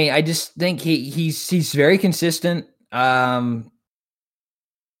 I mean, I just think he's very consistent. And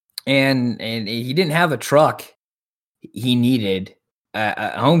he didn't have a truck he needed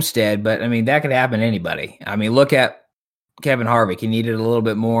at Homestead, but I mean, that could happen to anybody. I mean, look at Kevin Harvick. He needed a little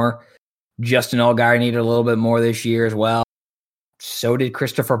bit more. Justin Allgaier needed a little bit more this year as well. So did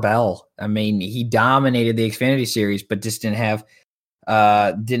Christopher Bell. I mean, he dominated the Xfinity Series, but just didn't have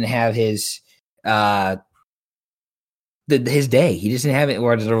his his day. He just didn't have it,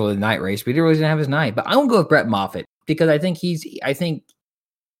 or it was really the night race, but he really didn't have his night. But I won't go with Brett Moffitt because I think he's been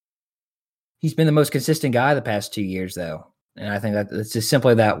the most consistent guy the past 2 years, though. And I think that it's just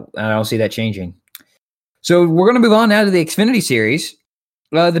simply that I don't see that changing. So we're going to move on now to the Xfinity Series.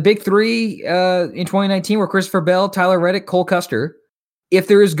 The big 3 in 2019 were Christopher Bell, Tyler Reddick, Cole Custer. If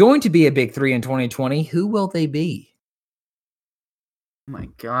there is going to be a big 3 in 2020, who will they be? Oh my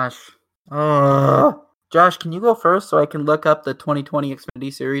gosh. Josh, can you go first so I can look up the 2020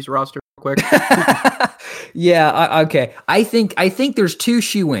 Xfinity Series roster real quick? Yeah, okay. I think there's 2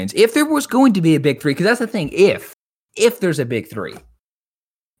 shoe-ins. If there was going to be a big 3, because that's the thing, if there's a big 3.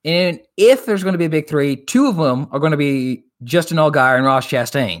 And if there's going to be a big 3, 2 of them are going to be Justin Allgaier and Ross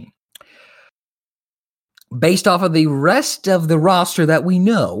Chastain. Based off of the rest of the roster that we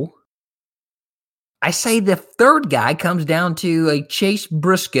know, I say the third guy comes down to a Chase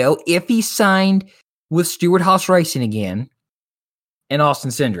Briscoe if he signed with Stewart-Haas Racing again, and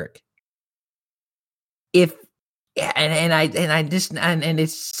Austin Cindric. And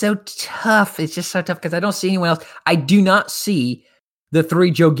it's so tough. It's just so tough because I don't see anyone else. I do not see the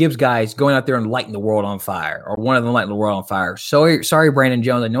 3 Joe Gibbs guys going out there and lighting the world on fire, or one of them lighting the world on fire. Sorry, Brandon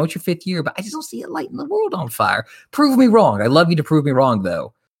Jones. I know it's your 5th year, but I just don't see it lighting the world on fire. Prove me wrong. I love you to prove me wrong,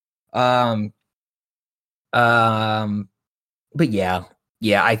 though. But yeah,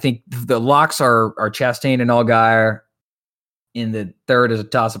 I think the locks are Chastain and Allgaier. In the third is a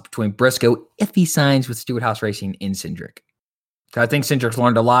toss-up between Briscoe if he signs with Stewart-Haas Racing in Cindric. I think Cindric's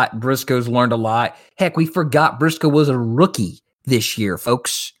learned a lot. Briscoe's learned a lot. Heck, we forgot Briscoe was a rookie this year,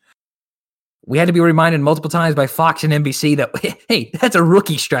 folks. We had to be reminded multiple times by Fox and NBC that, hey, that's a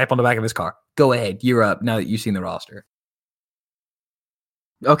rookie stripe on the back of his car. Go ahead. You're up now that you've seen the roster.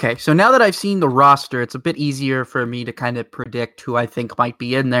 Okay, so now that I've seen the roster, it's a bit easier for me to kind of predict who I think might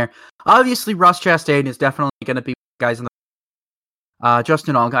be in there. Obviously, Ross Chastain is definitely going to be guys in the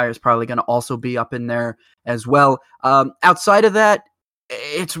Justin Allgaier is probably going to also be up in there as well. Outside of that,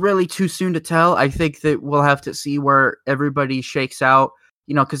 it's really too soon to tell. I think that we'll have to see where everybody shakes out,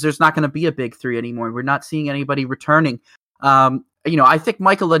 because there's not going to be a big 3 anymore. We're not seeing anybody returning. I think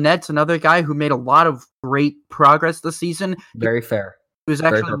Michael Linette's another guy who made a lot of great progress this season. Very fair. He was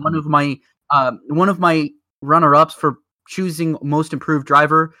actually one of my runner-ups for choosing most improved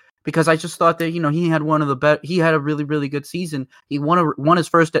driver, because I just thought that, he had he had a really, really good season. He won his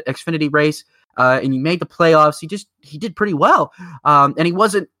first Xfinity race, and he made the playoffs. He did pretty well. And he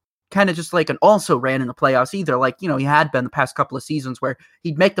wasn't kind of just like an also ran in the playoffs either. Like, he had been the past couple of seasons where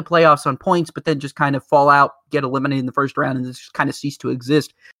he'd make the playoffs on points, but then just kind of fall out, get eliminated in the first round, and just kind of cease to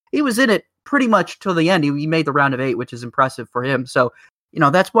exist. He was in it pretty much till the end. He made the round of 8, which is impressive for him. So,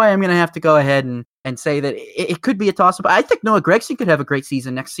 that's why I'm going to have to go ahead and say that it could be a toss-up. I think Noah Gragson could have a great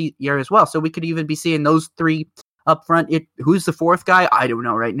season next year as well. So we could even be seeing those 3 up front. Who's the 4th guy? I don't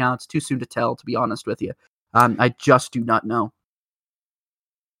know right now. It's too soon to tell, to be honest with you. I just do not know.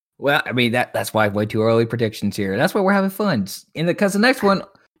 Well, I mean that's why way too early predictions here. That's why we're having fun. Because the next one,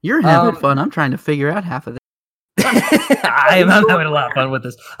 you're having fun. I'm trying to figure out half of it. I'm having a lot of fun with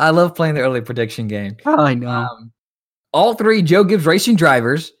this. I love playing the early prediction game. Oh, I know. All three Joe Gibbs Racing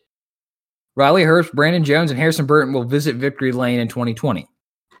drivers, Riley Herbst, Brandon Jones, and Harrison Burton, will visit Victory Lane in 2020.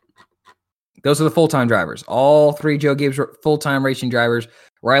 Those are the full-time drivers. All three Joe Gibbs full-time racing drivers.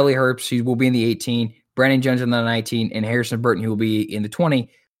 Riley Herbst, who will be in the 18, Brandon Jones in the 19, and Harrison Burton, who will be in the 20,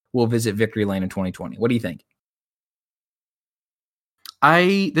 will visit Victory Lane in 2020. What do you think?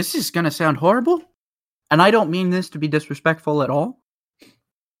 This is going to sound horrible, and I don't mean this to be disrespectful at all,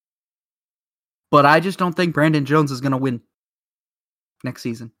 but I just don't think Brandon Jones is going to win next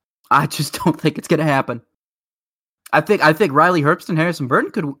season. I just don't think it's going to happen. I think Riley Herbst and Harrison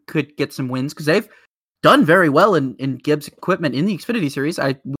Burton could get some wins because they've done very well in Gibbs equipment in the Xfinity Series.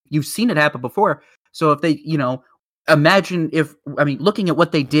 You've seen it happen before. So if they, imagine looking at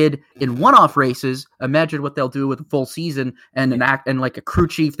what they did in one-off races, imagine what they'll do with a full season and like a crew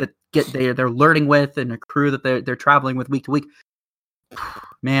chief that they're learning with and a crew that they're traveling with week to week.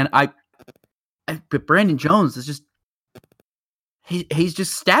 Man, but Brandon Jones is just he's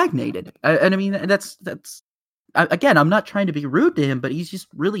just stagnated. And I mean that's again, I'm not trying to be rude to him, but he's just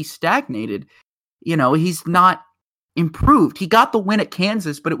really stagnated. He's not improved. He got the win at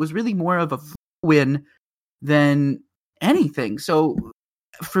Kansas, but it was really more of a win than anything. So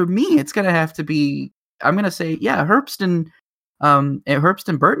for me, it's going to have to be, I'm going to say, yeah, Herbst and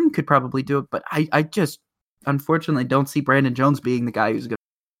Burton could probably do it, but I just unfortunately don't see Brandon Jones being the guy who's going to.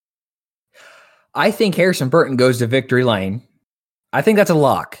 I think Harrison Burton goes to Victory Lane. I think that's a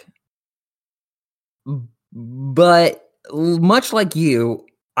lock. But much like you,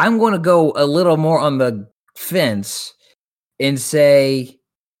 I'm going to go a little more on the fence and say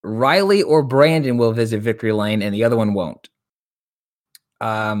Riley or Brandon will visit Victory Lane and the other one won't.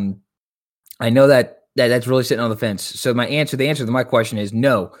 I know that's really sitting on the fence. So the answer to my question is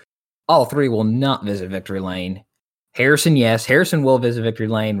no. All three will not visit Victory Lane. Harrison, yes. Harrison will visit Victory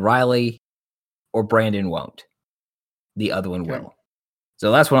Lane. Riley or Brandon won't. The other one will.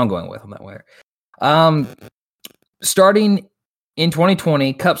 So that's what I'm going with on that way. Starting in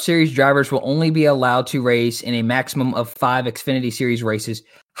 2020, Cup Series drivers will only be allowed to race in a maximum of 5 Xfinity Series races.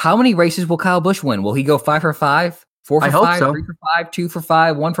 How many races will Kyle Busch win? Will he go 5 for 5, 4 for 5, 3 for 5, 2 for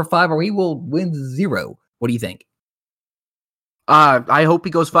 5, 1 for 5, or he will win 0? What do you think? I hope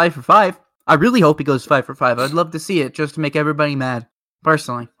he goes 5 for 5. I really hope he goes 5 for 5. I'd love to see it just to make everybody mad,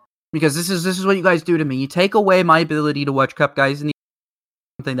 personally, because this is what you guys do to me. You take away my ability to watch Cup guys in the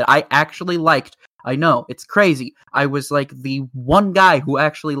something that I actually liked. I know it's crazy. I was like the one guy who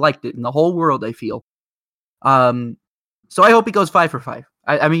actually liked it in the whole world, I feel. So I hope he goes 5 for 5.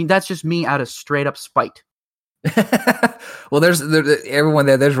 I mean, that's just me out of straight up spite. Well, there's everyone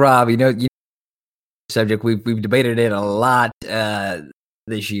there. There's Rob. You know subject. We've debated it a lot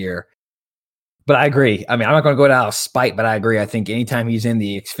this year. But I agree. I mean, I'm not going to go out of spite, but I agree. I think anytime he's in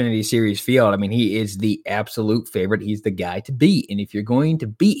the Xfinity Series field, I mean, he is the absolute favorite. He's the guy to beat. And if you're going to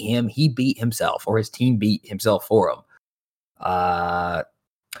beat him, he beat himself or his team beat himself for him. The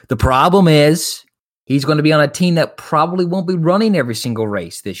problem is he's going to be on a team that probably won't be running every single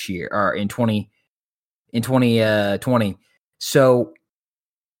race this year or in 2020. So,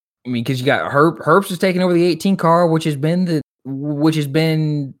 I mean, because you got Herbst is taking over the 18 car, which has been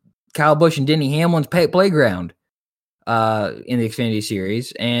Kyle Busch and Denny Hamlin's playground in the Xfinity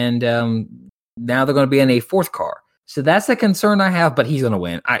Series, and now they're going to be in a 4th car. So that's the concern I have, but he's going to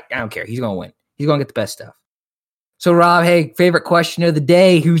win. I don't care. He's going to win. He's going to get the best stuff. So, Rob, hey, favorite question of the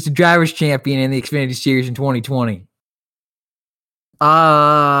day, who's the driver's champion in the Xfinity Series in 2020?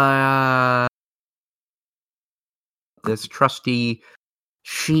 This trusty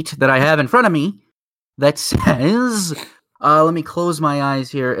sheet that I have in front of me that says, let me close my eyes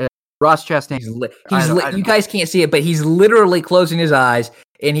here. Ross Chastain. You guys can't see it, but he's literally closing his eyes,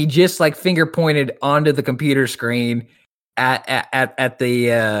 and he just like finger pointed onto the computer screen at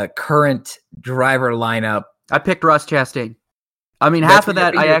the current driver lineup. I picked Ross Chastain. I mean, half of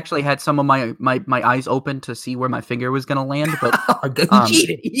that I actually had some of my eyes open to see where my finger was going to land, but he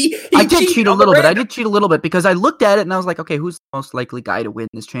cheated. I did cheat a little bit. I did cheat a little bit because I looked at it and I was like, okay, who's the most likely guy to win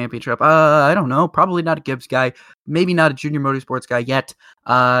this championship? I don't know. Probably not a Gibbs guy. Maybe not a Junior Motorsports guy yet.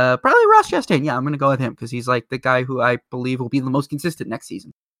 Probably Ross Chastain. Yeah, I'm going to go with him because he's like the guy who I believe will be the most consistent next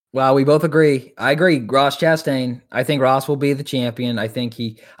season. Well, we both agree. I agree. Ross Chastain. I think Ross will be the champion. I think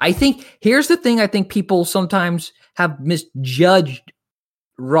here's the thing. I think people sometimes have misjudged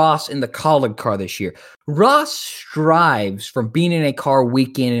Ross in the Kaulig car this year. Ross strives from being in a car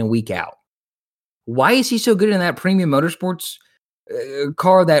week in and week out. Why is he so good in that premium motorsports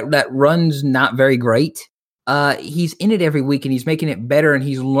car that runs not very great? He's in it every week and he's making it better and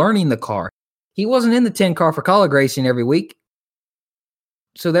he's learning the car. He wasn't in the 10 car for Kaulig Racing every week.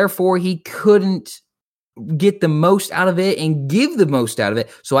 So therefore he couldn't get the most out of it and give the most out of it.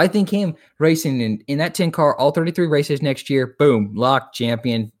 So I think him racing in that 10 car, all 33 races next year, boom, lock,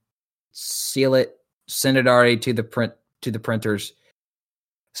 champion, seal it, send it already to the printers.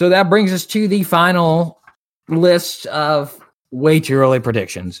 So that brings us to the final list of way too early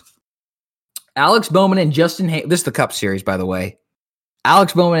predictions. Alex Bowman and Justin Haley. This is the Cup Series, by the way.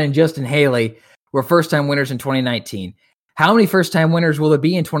 Alex Bowman and Justin Haley were first-time winners in 2019. How many first-time winners will there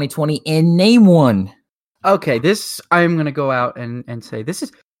be in 2020? And name one. Okay, this I'm going to go out and say this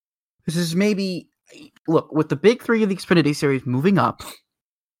is maybe, look, with the big three of the Xfinity Series moving up,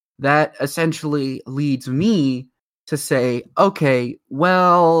 that essentially leads me to say, okay,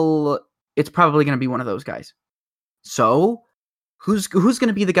 well, it's probably going to be one of those guys. So who's going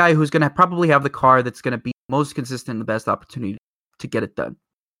to be the guy who's going to probably have the car that's going to be most consistent and the best opportunity to get it done?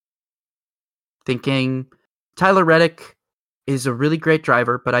 Thinking Tyler Reddick is a really great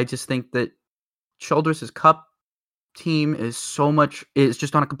driver, but I just think that Childress' Cup team is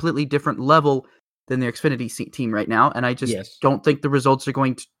just on a completely different level than their Xfinity team right now, and I just don't think the results are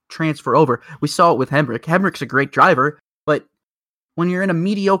going to transfer over. We saw it with Hemrick. Hemrick's a great driver, but when you're in a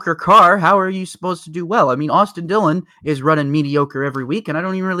mediocre car, how are you supposed to do well? I mean, Austin Dillon is running mediocre every week, and I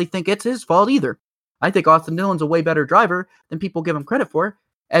don't even really think it's his fault either. I think Austin Dillon's a way better driver than people give him credit for,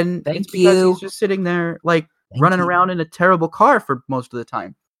 and it's because he's just sitting there running around in a terrible car for most of the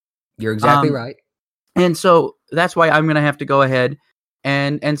time. You're exactly right. And so that's why I'm going to have to go ahead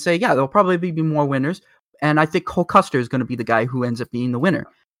and say, yeah, there'll probably be more winners. And I think Cole Custer is going to be the guy who ends up being the winner.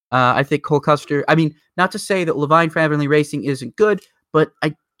 I think Cole Custer, I mean, not to say that Levine Family Racing isn't good, but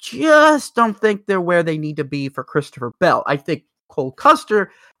I just don't think they're where they need to be for Christopher Bell. I think Cole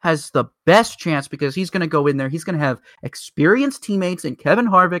Custer has the best chance because he's going to go in there. He's going to have experienced teammates in Kevin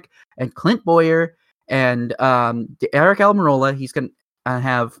Harvick and Clint Boyer and Eric Almirola. He's going to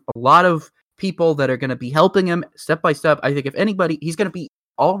have a lot of people that are going to be helping him step by step. I think if anybody, he's going to be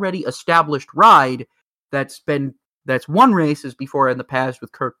already established ride that's won races before in the past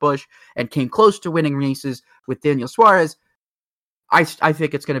with Kurt Busch and came close to winning races with Daniel Suarez. I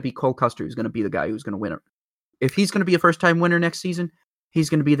think it's going to be Cole Custer who's going to be the guy who's going to win it. If he's going to be a first-time winner next season,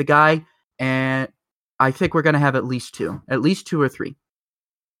 he's going to be the guy, and I think we're going to have at least two or three.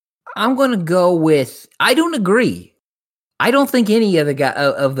 I'm going to go with, I don't agree. I don't think any of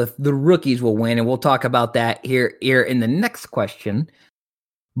the rookies will win, and we'll talk about that here in the next question.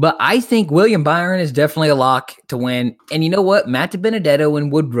 But I think William Byron is definitely a lock to win. And you know what? Matt DiBenedetto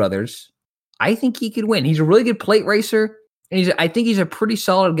and Wood Brothers, I think he could win. He's a really good plate racer, and I think he's a pretty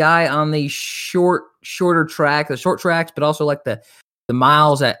solid guy on the short tracks, but also like the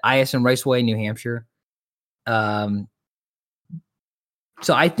miles at ISM Raceway, New Hampshire. So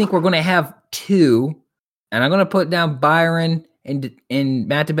I think we're going to have two. And I'm going to put down Byron and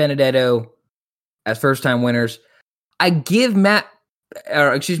Matt DiBenedetto as first-time winners. I give Ryan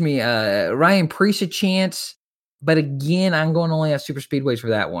Preece a chance, but again, I'm going to only have super speedways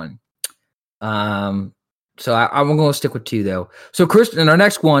for that one. So I'm going to stick with two, though. So in our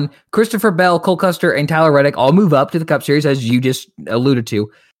next one, Christopher Bell, Cole Custer, and Tyler Reddick all move up to the Cup Series, as you just alluded to.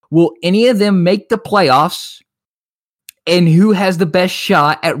 Will any of them make the playoffs? And who has the best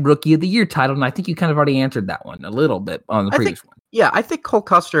shot at Rookie of the Year title? And I think you kind of already answered that one a little bit on the previous one. Yeah, I think Cole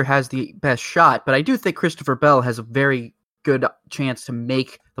Custer has the best shot, but I do think Christopher Bell has a very good chance to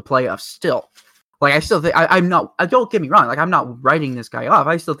make the playoffs still. I still think, don't get me wrong, I'm not writing this guy off.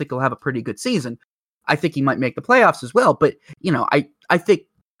 I still think he'll have a pretty good season. I think he might make the playoffs as well, but, I think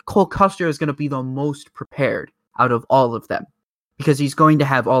Cole Custer is going to be the most prepared out of all of them because he's going to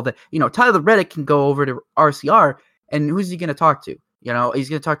have all the, Tyler Reddick can go over to RCR. And who's he going to talk to? He's going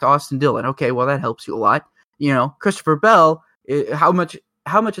to talk to Austin Dillon. Okay, well, that helps you a lot. Christopher Bell, how much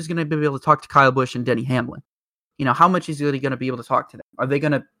is going to be able to talk to Kyle Busch and Denny Hamlin? How much is he going to be able to talk to them? Are they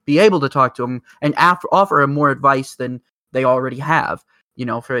going to be able to talk to him and offer him more advice than they already have?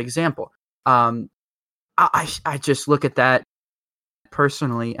 For example, I just look at that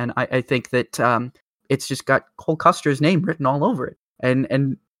personally, and I think that it's just got Cole Custer's name written all over it.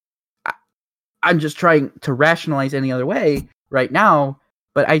 And I'm just trying to rationalize any other way right now,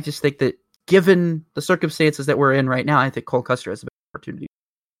 but I just think that given the circumstances that we're in right now, I think Cole Custer has a better opportunity.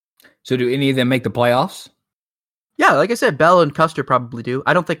 So do any of them make the playoffs? Yeah, like I said, Bell and Custer probably do.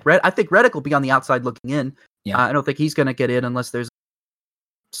 I think Reddick will be on the outside looking in. Yeah. I don't think he's going to get in unless there's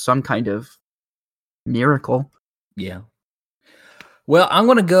some kind of miracle. Yeah. Well, I'm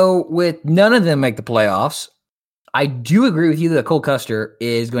going to go with none of them make the playoffs. I do agree with you that Cole Custer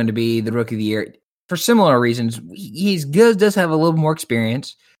is going to be the Rookie of the Year for similar reasons. He's good, does have a little more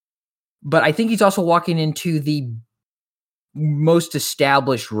experience, but I think he's also walking into the most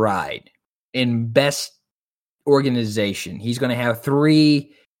established ride in best organization. He's going to have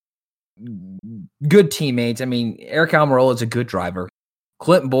 3 good teammates. I mean, Eric Almirola is a good driver.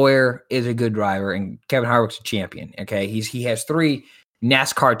 Clint Boyer is a good driver, and Kevin Harvick's a champion. Okay, he has 3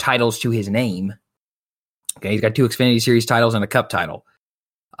 NASCAR titles to his name. Okay, he's got 2 Xfinity Series titles and a Cup title.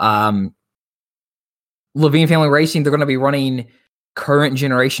 Levine Family Racing, they're going to be running current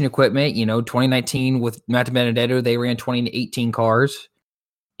generation equipment. 2019 with Matt Benedetto, they ran 2018 cars.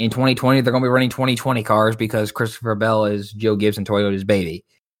 In 2020, they're going to be running 2020 cars because Christopher Bell is Joe Gibbs Toyota's baby.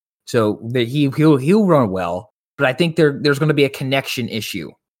 So he'll run well, but I think there's going to be a connection issue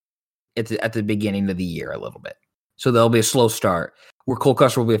at the beginning of the year a little bit. So there'll be a slow start where Cole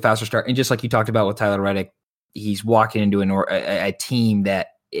Custer will be a faster start. And just like you talked about with Tyler Reddick, he's walking into a team that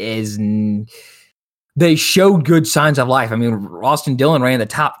is they showed good signs of life. I mean, Austin Dillon ran the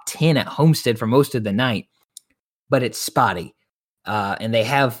top 10 at Homestead for most of the night, but it's spotty. And they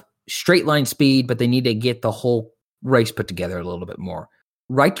have straight line speed, but they need to get the whole race put together a little bit more.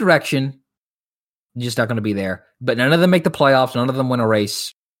 Right direction, just not going to be there. But none of them make the playoffs. None of them win a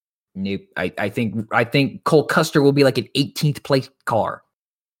race. Nope. I think Cole Custer will be like an 18th place car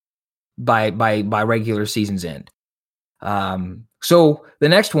by regular season's end. So the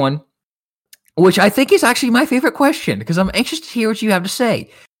next one, which I think is actually my favorite question, because I'm anxious to hear what you have to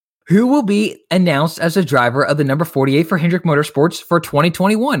say. Who will be announced as a driver of the number 48 for Hendrick Motorsports for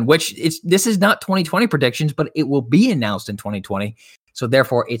 2021? This is not 2020 predictions, but it will be announced in 2020. So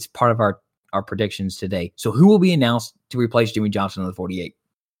therefore, it's part of our predictions today. So who will be announced to replace Jimmie Johnson on the 48?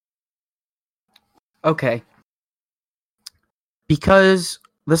 Okay. Because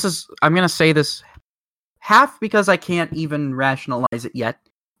I'm going to say this half because I can't even rationalize it yet.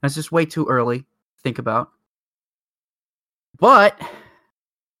 It's just way too early to think about. But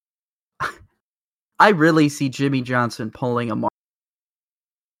I really see Jimmie Johnson pulling a mark.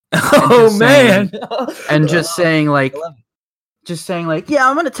 Oh, man. And just saying like, yeah,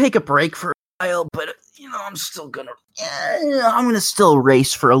 I'm going to take a break for a while, but, I'm still going to still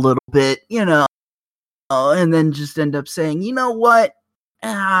race for a little bit, and then just end up saying, you know what?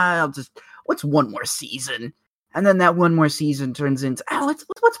 What's one more season? And then that one more season turns into,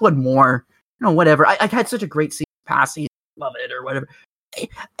 what's one more? Whatever. I had such a great season passing, love it or whatever.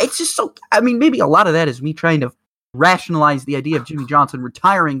 It's just so, maybe a lot of that is me trying to rationalize the idea of Jimmie Johnson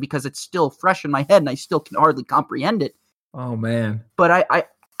retiring because it's still fresh in my head and I still can hardly comprehend it. Oh, man. But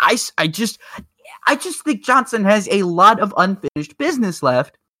I just think Johnson has a lot of unfinished business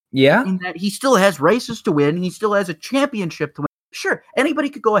left. Yeah. In that he still has races to win. He still has a championship to win. Sure, anybody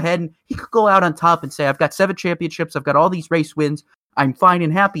could go ahead and he could go out on top and say, I've got 7 championships. I've got all these race wins. I'm fine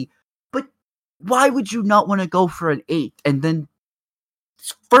and happy. But why would you not want to go for an 8th and then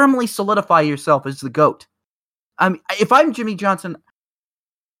firmly solidify yourself as the GOAT? If I'm Jimmie Johnson,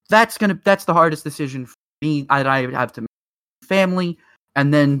 that's the hardest decision for me. I would have to make family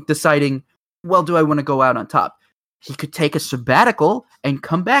and then deciding, well, do I want to go out on top? He could take a sabbatical and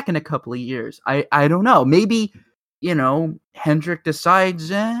come back in a couple of years. I don't know. Maybe, Hendrick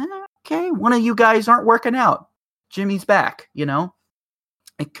decides, okay, one of you guys aren't working out. Jimmy's back,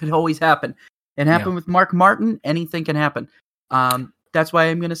 It could always happen. It happened with Mark Martin. Anything can happen. That's why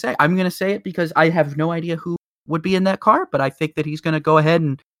I'm going to say. I'm going to say it because I have no idea who would be in that car, but I think that he's going to go ahead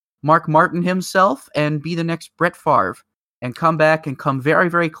and Mark Martin himself and be the next Brett Favre and come back and come very,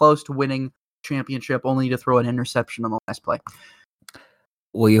 very close to winning championship only to throw an interception on the last play.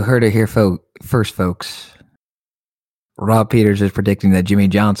 Well, you heard it here first, folks. Rob Peters is predicting that Jimmie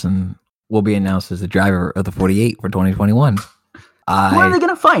Johnson will be announced as the driver of the 48 for 2021. Who are they going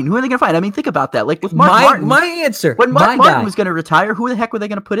to find? Think about that. Like with Mark Martin. My answer. When Mark Martin was going to retire, who the heck were they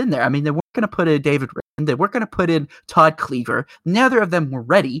going to put in there? They weren't going to put in David Ryan. They weren't going to put in Todd Cleaver. Neither of them were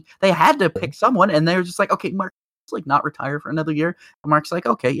ready. They had to pick someone, and they were just like, okay, Mark, not retire for another year. And Mark's like,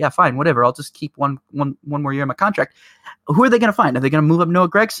 okay, yeah, fine, whatever. I'll just keep one more year in my contract. Who are they going to find? Are they going to move up Noah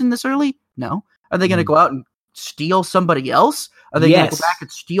Gragson this early? No. Are they going to go out and steal somebody else? Are they going to go back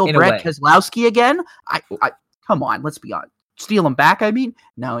and steal Brad Keselowski again? I come on, let's be honest. Steal him back?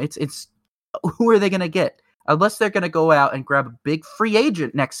 No. It's who are they going to get? Unless they're going to go out and grab a big free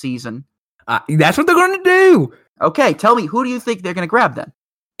agent next season. That's what they're going to do. Okay, tell me, who do you think they're going to grab then?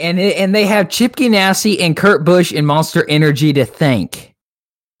 And they have Chip Ganassi and Kurt Busch and Monster Energy to thank.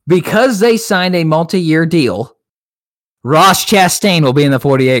 Because they signed a multi-year deal, Ross Chastain will be in the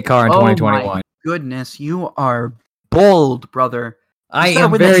 48 car in 2021. My goodness, you are bold, brother. I He's gotta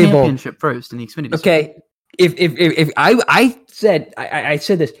am win the very bold. championship first in the Xfinity Series. Okay, if I said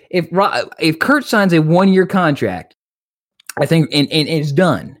this, if Kurt signs a 1-year contract, I think and it's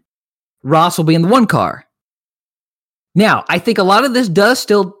done, Ross will be in the 1 car. Now, I think a lot of this does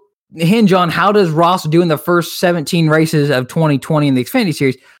still hinge on how does Ross do in the first 17 races of 2020 in the Xfinity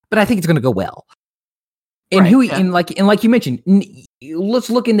Series, but I think it's going to go well. And like you mentioned, let's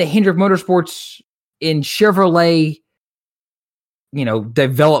look into Hendrick Motorsports in Chevrolet,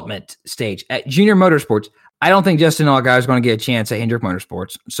 development stage at Junior Motorsports. I don't think Justin Allgaier is going to get a chance at Hendrick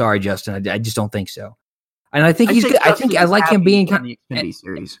Motorsports. Sorry, Justin, I just don't think so. And I think he's good. I think I like him being in the Xfinity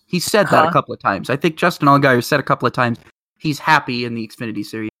Series. He said that a couple of times. I think Justin Allgaier said a couple of times he's happy in the Xfinity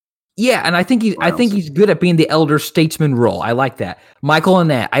Series. Yeah, and I think he's good at being the elder statesman role. I like that. Michael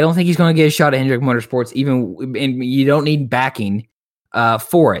Annett, I don't think he's going to get a shot at Hendrick Motorsports, and you don't need backing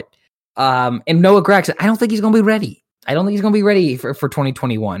for it. And Noah Gragson, I don't think he's going to be ready. I don't think he's going to be ready for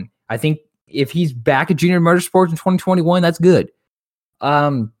 2021. I think if he's back at Junior Motorsports in 2021, that's good.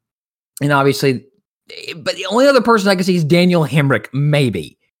 And obviously, but the only other person I can see is Daniel Hemrick,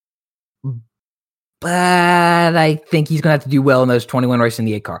 maybe. But I think he's going to have to do well in those 21 races in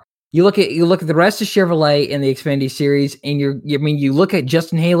the 8 car. You look at the rest of Chevrolet in the Xfinity Series, and you look at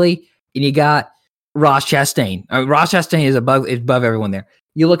Justin Haley, and you got Ross Chastain. Ross Chastain is above everyone there.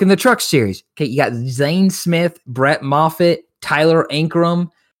 You look in the Truck Series. Okay, you got Zane Smith, Brett Moffitt, Tyler Ankrum,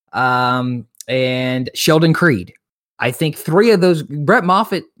 and Sheldon Creed. I think 3 of those. Brett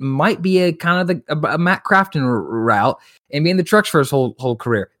Moffitt might be a kind of a Matt Crafton route and be in the trucks for his whole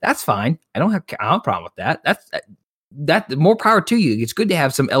career. That's fine. I don't have a problem with that. That's more power to you. It's good to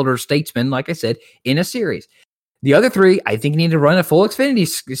have some elder statesmen, like I said, in a series. The other 3, I think, need to run a full Xfinity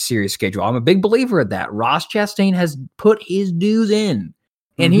Series schedule. I'm a big believer of that. Ross Chastain has put his dues in,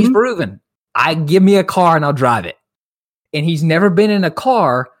 and he's proven. Give me a car and I'll drive it. And he's never been in a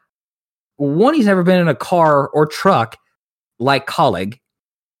car. He's never been in a car or truck like Colleague,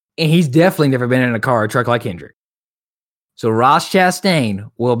 and he's definitely never been in a car or truck like Hendrick. So Ross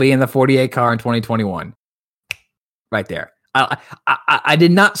Chastain will be in the 48 car in 2021. Right there. I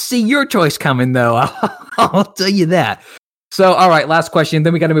did not see your choice coming, though. I'll tell you that. So, all right, last question.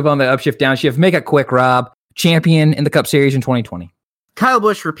 Then we got to move on to upshift, downshift. Make it quick, Rob. Champion in the Cup Series in 2020. Kyle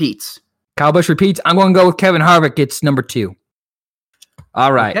Busch repeats. I'm going to go with Kevin Harvick. It's number 2.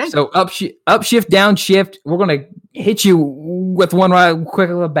 All right. Okay. So upshift, downshift. We're going to hit you with one right quick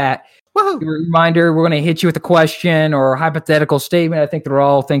off the bat. Woohoo. Reminder, we're going to hit you with a question or a hypothetical statement. I think they're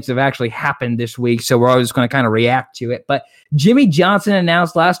all things that have actually happened this week, so we're always going to kind of react to it. But Jimmie Johnson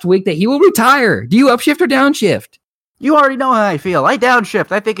announced last week that he will retire. Do you upshift or downshift? You already know how I feel. I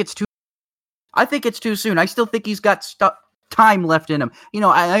downshift. I think it's too soon. I still think he's got time left in him.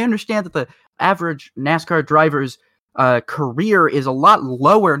 I understand that the average NASCAR driver's career is a lot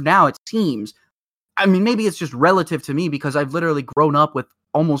lower now, it seems. I mean, maybe it's just relative to me because I've literally grown up with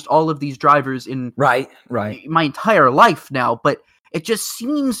almost all of these drivers in right my entire life now, but it just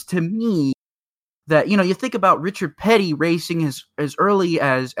seems to me that you think about Richard Petty racing as early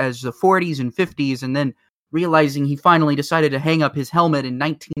as the 40s and 50s, and then realizing he finally decided to hang up his helmet in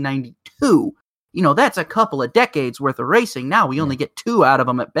 1992. That's a couple of decades worth of racing. Now we only get 2 out of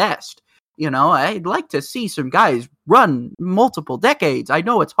them at best. I'd like to see some guys run multiple decades. I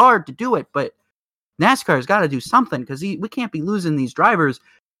know it's hard to do it, but NASCAR's got to do something because we can't be losing these drivers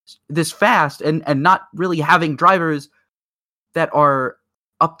this fast and not really having drivers that are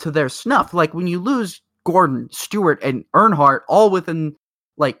up to their snuff. Like when you lose Gordon, Stewart, and Earnhardt all within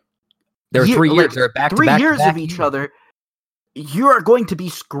there are 3 years, they're back 3 years of each other, you are going to be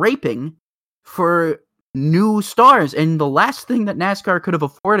scraping for new stars. And the last thing that NASCAR could have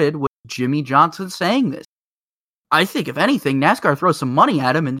afforded was Jimmie Johnson saying this. I think if anything, NASCAR throws some money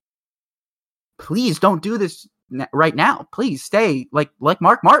at him and please don't do this right now. Please stay like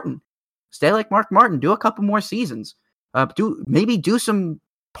Mark Martin. Stay like Mark Martin. Do a couple more seasons. Do some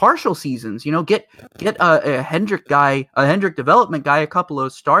partial seasons. Get a Hendrick development guy a couple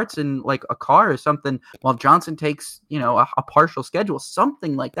of starts in like a car or something while Johnson takes a partial schedule,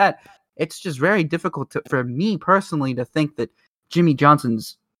 something like that. It's just very difficult for me personally to think that Jimmie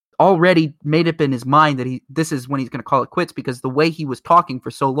Johnson's already made up in his mind that this is when he's going to call it quits, because the way he was talking for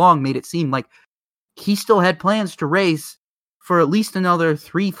so long made it seem like he still had plans to race for at least another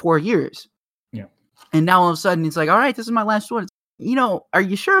 3-4 years. Yeah. And now all of a sudden it's like, all right, this is my last one. Are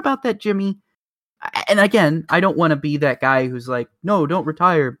you sure about that, Jimmy? And again, I don't want to be that guy who's like, no, don't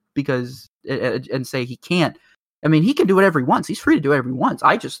retire because and say he can't. I mean, he can do whatever he wants. He's free to do whatever he wants.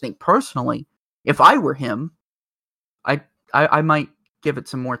 I just think personally, if I were him, I might give it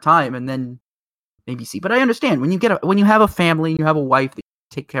some more time and then maybe C. But I understand when you have a family, you have a wife that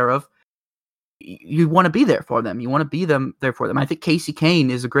you take care of, you want to be there for them. You want to be there for them. I think Casey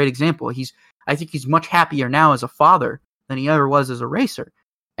Kane is a great example. I think he's much happier now as a father than he ever was as a racer.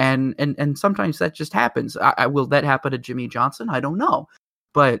 And sometimes that just happens. Will that happen to Jimmy Johnson? I don't know.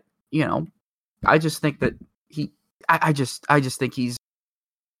 But, I just think that I just think he's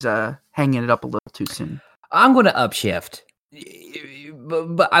hanging it up a little too soon. I'm going to upshift.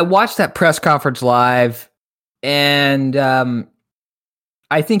 But I watched that press conference live, and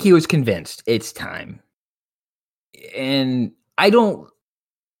I think he was convinced it's time. And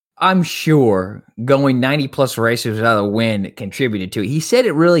I'm sure going 90 plus races without a win contributed to it. He said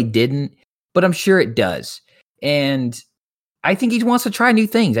it really didn't, but I'm sure it does. And I think he wants to try new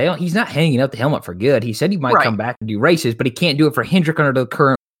things. He's not hanging up the helmet for good. He said he might come back and do races, but he can't do it for Hendrick under the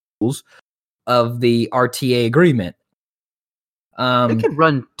current rules of the RTA agreement. They could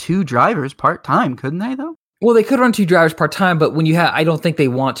run 2 drivers part-time, couldn't they, though? Well, they could run 2 drivers part-time, but when I don't think they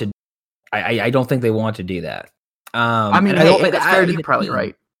want to. I don't think they want to do that. You're probably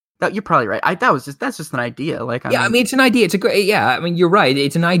right. You're probably right. That's just an idea. It's an idea. It's a great. Yeah, I mean, you're right.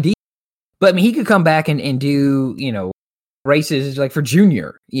 It's an idea, but I mean, he could come back and do races like for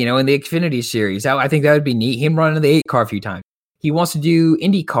Junior, in the Xfinity series. I think that would be neat. Him running the 8 car a few times. He wants to do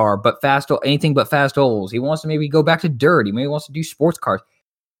IndyCar, but anything but fast ovals. He wants to maybe go back to dirt. He maybe wants to do sports cars.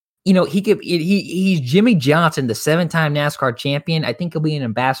 He's Jimmy Johnson, the 7-time NASCAR champion. I think he'll be an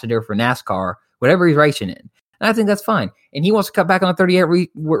ambassador for NASCAR, whatever he's racing in. And I think that's fine. And he wants to cut back on a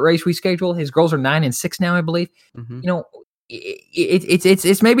 38 race reschedule. His girls are 9 and 6 now, I believe. Mm-hmm.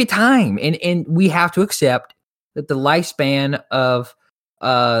 It's maybe time. And we have to accept that the lifespan of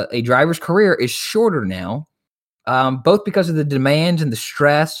a driver's career is shorter now, both because of the demands and the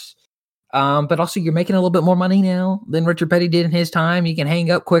stress. But also you're making a little bit more money now than Richard Petty did in his time. You can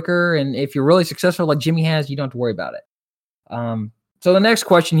hang up quicker. And if you're really successful like Jimmy has, you don't have to worry about it. So the next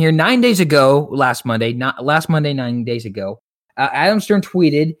question here, 9 days ago, last Monday, 9 days ago, Adam Stern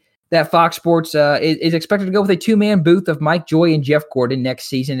tweeted that Fox Sports is expected to go with a 2-man booth of Mike Joy and Jeff Gordon next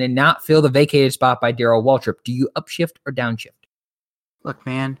season and not fill the vacated spot by Darrell Waltrip. Do you upshift or downshift? Look,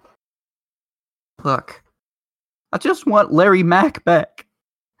 man. I just want Larry Mack back.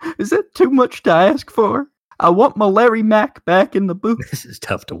 Is that too much to ask for? I want my Larry Mack back in the booth. This is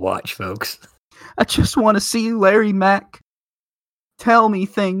tough to watch, folks. I just want to see Larry Mack tell me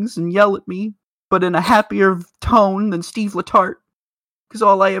things and yell at me, but in a happier tone than Steve Letarte. Because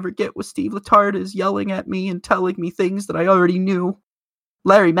all I ever get with Steve Letarte is yelling at me and telling me things that I already knew.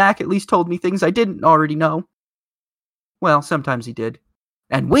 Larry Mack at least told me things I didn't already know. Well, sometimes he did.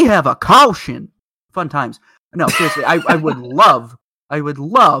 And we have a caution. Fun times. No, seriously, I would love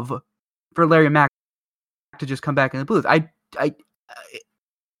for Larry Mack to just come back in the booth.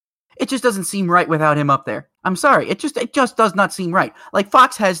 It just doesn't seem right without him up there. I'm sorry. It just does not seem right. Like,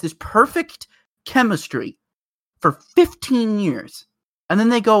 Fox has this perfect chemistry for 15 years. And then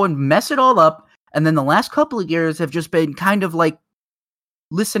they go and mess it all up. And then the last couple of years have just been kind of like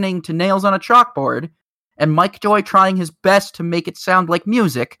listening to nails on a chalkboard and Mike Joy trying his best to make it sound like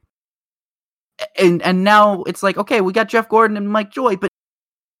music. And now it's like, okay, we got Jeff Gordon and Mike Joy, but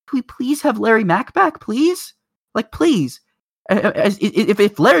can we please have Larry Mack back, please? Like, please.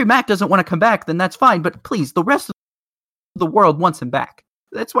 If Larry Mack doesn't want to come back, then that's fine. But please, the rest of the world wants him back.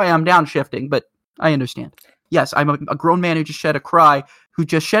 That's why I'm downshifting, but I understand. Yes, I'm a grown man who just shed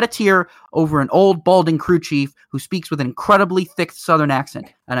a tear over an old balding crew chief who speaks with an incredibly thick Southern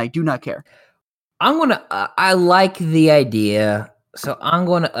accent, and I do not care. I like the idea, so I'm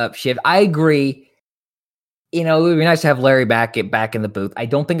going to upshift. I agree. It would be nice to have Larry get back in the booth. I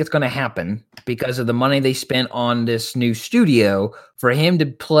don't think it's going to happen because of the money they spent on this new studio for him to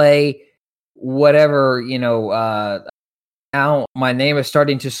play whatever, now my name is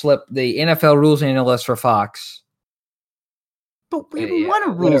starting to slip, the NFL rules analyst for Fox. But we want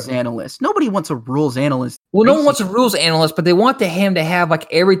a rules analyst. Nobody wants a rules analyst. Well, no one wants a rules analyst, but they want him to have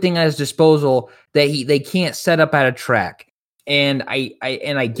like everything at his disposal that they can't set up at a track. And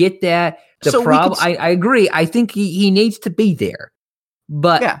I get that. The problem, I agree. I think he needs to be there.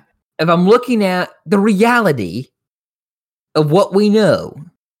 But if I'm looking at the reality of what we know,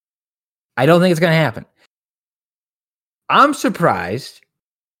 I don't think it's going to happen. I'm surprised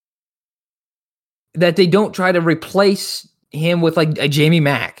that they don't try to replace him with like a Jamie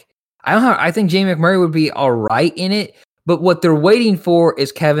Mack. I think Jamie McMurray would be all right in it, but what they're waiting for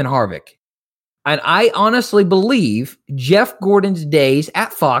is Kevin Harvick. And I honestly believe Jeff Gordon's days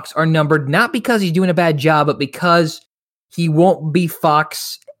at Fox are numbered, not because he's doing a bad job, but because he won't be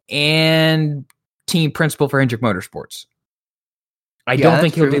Fox and team principal for Hendrick Motorsports. I don't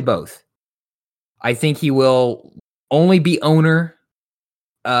think he'll do both. I think he will only be owner,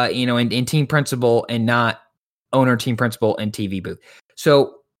 in team principal and not owner, team principal, and TV booth.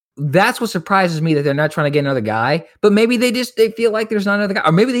 So that's what surprises me that they're not trying to get another guy. But maybe they feel like there's not another guy,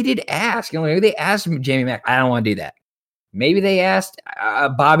 or maybe they did ask. Maybe they asked Jamie Mack. I don't want to do that. Maybe they asked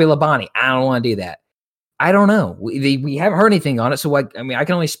Bobby Labonte. I don't want to do that. I don't know. We haven't heard anything on it, so I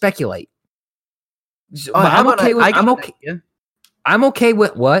can only speculate. So, I'm okay with. I'm okay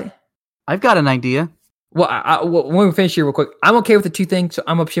with what? I've got an idea. Well, when we finish here real quick, I'm okay with the two things, so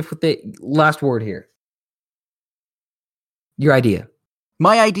I'm going to shift with the last word here. Your idea.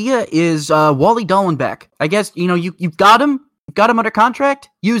 My idea is Wally Dallenbach. I guess, you've got him. You've got him under contract.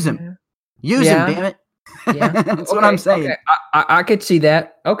 Use him. Use him, damn it. Yeah. That's what I'm saying. Okay. I could see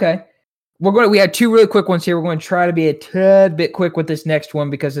that. Okay. We had two really quick ones here. We're going to try to be a tad bit quick with this next one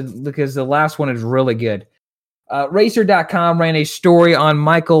because the last one is really good. Racer.com ran a story on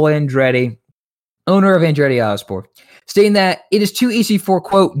Michael Andretti, owner of Andretti Autosport, stating that it is too easy for,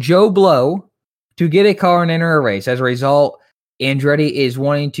 quote, Joe Blow to get a car and enter a race. As a result, Andretti is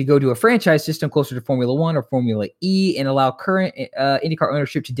wanting to go to a franchise system closer to Formula One or Formula E and allow current IndyCar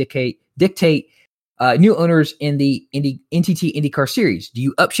ownership to dictate new owners in the NTT IndyCar series. Do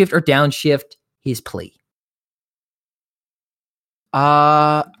you upshift or downshift his plea?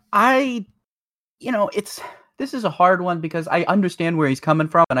 This is a hard one because I understand where he's coming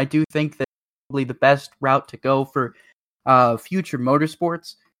from, and I do think that probably the best route to go for future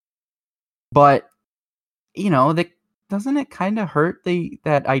motorsports. But doesn't it kind of hurt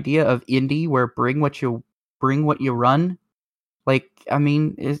that idea of Indy where bring what you run? Like,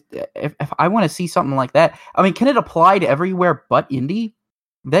 if I want to see something like that, can it apply to everywhere but Indy?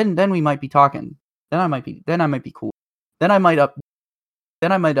 Then we might be talking. Then I might be cool. Then I might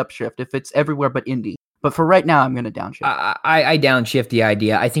upshift if it's everywhere but Indy. But for right now, I'm going to downshift. I downshift the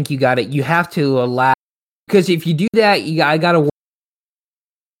idea. I think you got it. You have to allow, because if you do that, I got to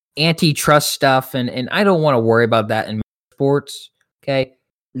antitrust stuff, and I don't want to worry about that in sports. Okay.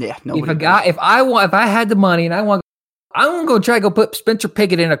 Yeah. If I had the money and I want to go try to go put Spencer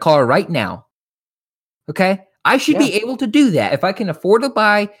Pigot in a car right now. Okay. I should be able to do that. If I can afford to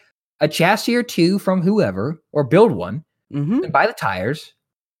buy a chassis or two from whoever or build one and buy the tires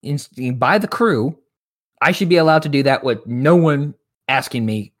and buy the crew, I should be allowed to do that with no one asking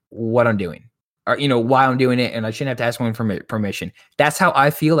me what I'm doing or, why I'm doing it. And I shouldn't have to ask one for permission. That's how I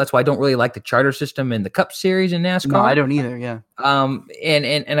feel. That's why I don't really like the charter system and the Cup Series in NASCAR. No, I don't either. Yeah.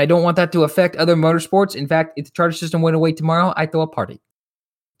 And I don't want that to affect other motorsports. In fact, if the charter system went away tomorrow, I'd throw a party.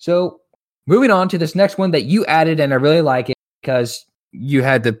 So moving on to this next one that you added, and I really like it because you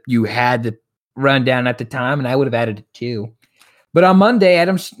had the rundown at the time, and I would have added it too. But on Monday,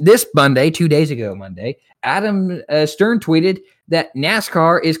 2 days ago, Adam Stern tweeted that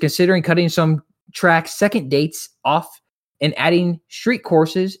NASCAR is considering cutting some track second dates off and adding street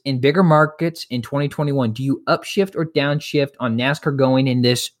courses in bigger markets in 2021. Do you upshift or downshift on NASCAR going in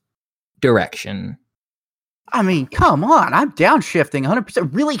this direction? Come on. I'm downshifting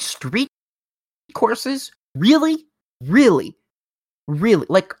 100%. Really? Street courses? Really? Really? Really?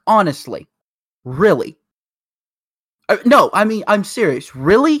 Like, honestly? Really? No, I'm serious.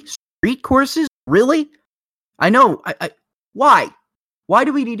 Really? Street courses? Really? I know. Why? Why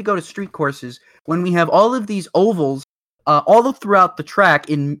do we need to go to street courses when we have all of these ovals all throughout the track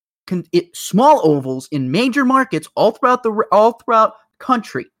in small ovals in major markets all throughout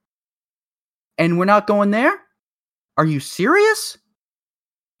country? And we're not going there? Are you serious?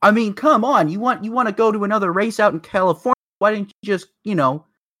 Come on. You want to go to another race out in California? Why didn't you just,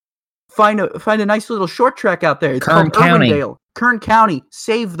 find a nice little short track out there? It's Kern called County. Irwindale. Kern County.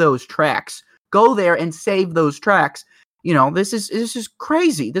 Save those tracks. Go there and save those tracks. This is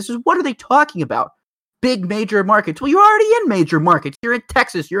crazy. What are they talking about? Big major markets. Well, you're already in major markets. You're in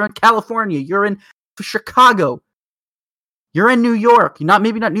Texas. You're in California. You're in Chicago. You're in New York.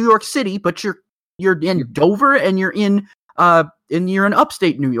 Maybe not New York City, but you're in Dover, and you're in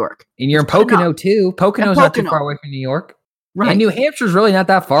upstate New York. And you're in Pocono too. Pocono's not too far away from New York. Right. And New Hampshire's really not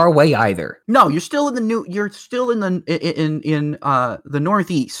that far away either. No, you're still in the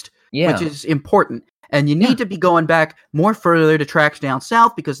Northeast, which is important. And you need to be going back more further to tracks down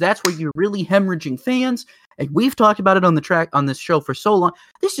south because that's where you're really hemorrhaging fans. And we've talked about it on this show for so long.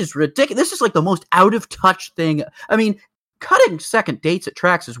 This is ridiculous. This is like the most out of touch thing. Cutting second dates at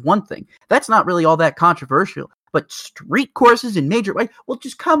tracks is one thing. That's not really all that controversial. But street courses in major, well,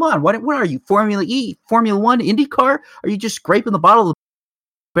 just come on. What are you, Formula E, Formula One, IndyCar? Are you just scraping the bottom of the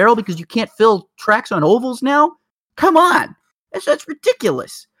barrel because you can't fill tracks on ovals now? Come on. That's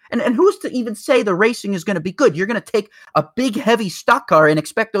ridiculous. And who's to even say the racing is going to be good? You're going to take a big, heavy stock car and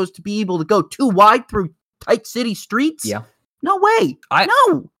expect those to be able to go too wide through tight city streets? Yeah. No way.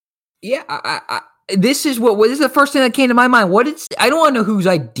 No. Yeah, this is the first thing that came to my mind. I don't want to know whose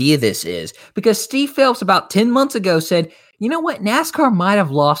idea this is, because Steve Phelps about 10 months ago said, you know what? NASCAR might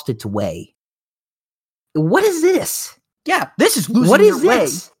have lost its way. What is this? Yeah, this is losing What is your way.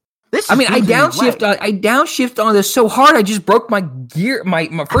 this? I downshift on this so hard I just broke my gear. My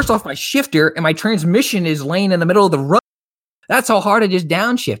first off, my shifter and my transmission is laying in the middle of the road. That's how hard I just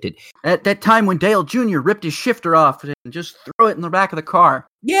downshifted. At that time when Dale Jr. ripped his shifter off and just threw it in the back of the car.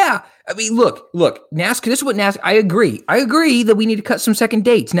 Yeah, I mean, look, NASCAR. This is what NASCAR. I agree that we need to cut some second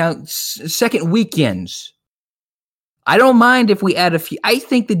dates now, second weekends. I don't mind if we add a few. I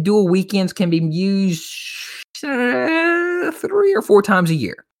think the dual weekends can be used 3 or 4 times a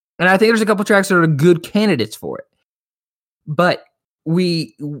year. And I think there's a couple tracks that are good candidates for it. But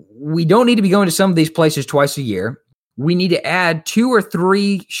we don't need to be going to some of these places twice a year. We need to add 2 or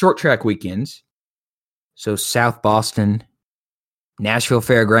 3 short track weekends. So South Boston, Nashville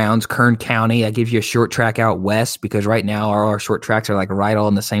Fairgrounds, Kern County. That gives you a short track out west, because right now our short tracks are like right all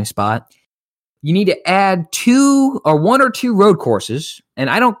in the same spot. You need to add 1 or 2 road courses. And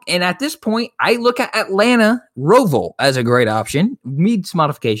at this point, I look at Atlanta Roval as a great option. Needs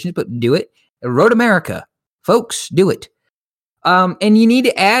modifications, but do it. Road America. Folks, do it. And you need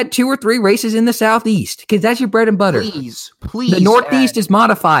to add 2 or 3 races in the Southeast, because that's your bread and butter. Please. The Northeast is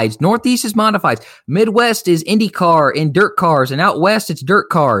modified. Midwest is IndyCar and dirt cars. And out west, it's dirt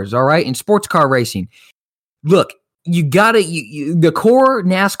cars, all right? And sports car racing. Look. You gotta, the core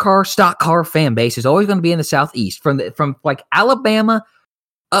NASCAR stock car fan base is always going to be in the Southeast, from like Alabama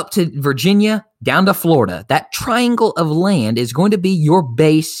up to Virginia down to Florida. That triangle of land is going to be your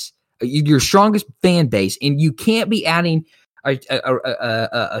base, your strongest fan base, and you can't be adding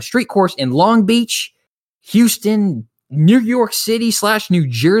a street course in Long Beach, Houston, New York City / New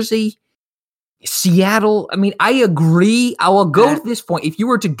Jersey, Seattle. I mean, I agree. I will go to this point. If you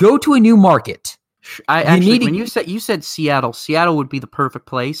were to go to a new market. When you said Seattle would be the perfect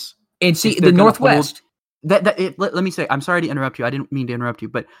place. And see the Northwest. Let me say, I'm sorry to interrupt you. I didn't mean to interrupt you,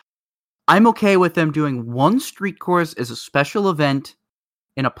 but I'm okay with them doing 1 street course as a special event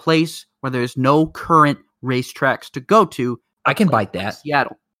in a place where there's no current racetracks to go to. I can bite that.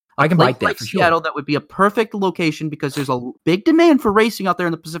 Seattle. I can bite that for Seattle, sure. that would be a perfect location, because there's a big demand for racing out there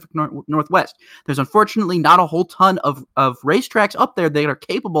in the Pacific Northwest. There's unfortunately not a whole ton of racetracks up there that are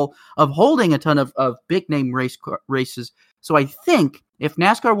capable of holding a ton of big name races. So I think if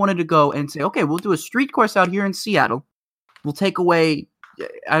NASCAR wanted to go and say, okay, we'll do a street course out here in Seattle, we'll take away,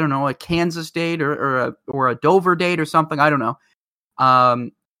 I don't know, a Kansas date or a Dover date or something, I don't know,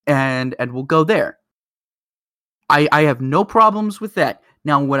 and we'll go there. I have no problems with that.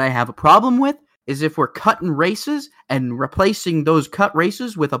 Now, what I have a problem with is if we're cutting races and replacing those cut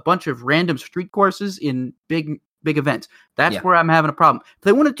races with a bunch of random street courses in big events. That's where I'm having a problem. If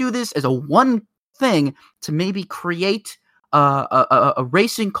they want to do this as a one thing to maybe create a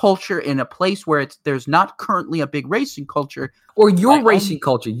racing culture in a place where there's not currently a big racing culture, or your racing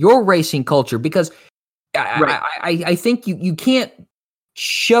culture, because I think you can't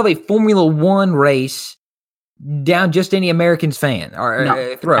shove a Formula One race down just any American's fan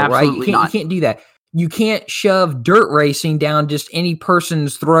or throat, right? You can't do that. You can't shove dirt racing down just any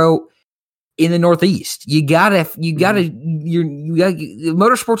person's throat in the Northeast.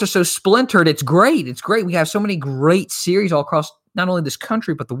 Motorsports are so splintered. It's great. We have so many great series all across not only this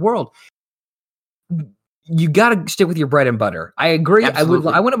country, but the world. You got to stick with your bread and butter. I agree.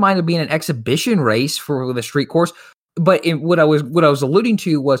 Absolutely. I wouldn't mind it being an exhibition race for the street course, but what I was alluding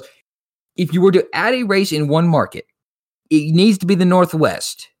to was, if you were to add a race in one market, it needs to be the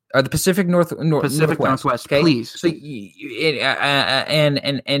Northwest or the Pacific Northwest. Okay? Please. So, but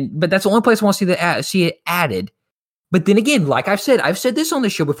that's the only place I want to see it added. But then again, like I've said this on the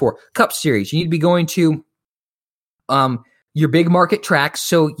show before. Cup Series, you need to be going to, your big market tracks.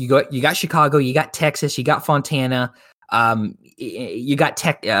 So you got Chicago, you got Texas, you got Fontana. You got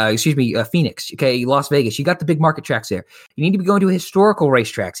Phoenix, okay, Las Vegas. You got the big market tracks there. You need to be going to historical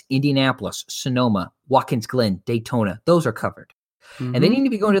racetracks: Indianapolis, Sonoma, Watkins Glen, Daytona. Those are covered. Mm-hmm. And they need to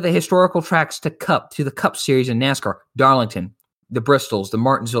be going to the historical tracks to the Cup Series in NASCAR: Darlington, the Bristols, the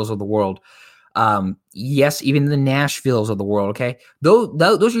Martinsvilles of the world. Yes, even the Nashvilles of the world. Okay,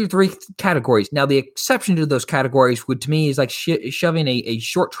 those are your 3 categories. Now, the exception to those categories would, to me, is like shoving a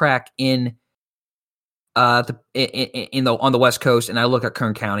short track in. On the West Coast, and I look at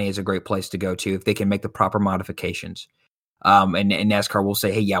Kern County as a great place to go to if they can make the proper modifications. And NASCAR will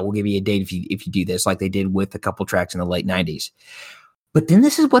say, hey, yeah, we'll give you a date if you do this, like they did with a couple tracks in the late 90s. But then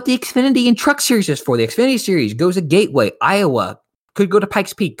this is what the Xfinity and Truck Series is for. The Xfinity Series goes to Gateway, Iowa, could go to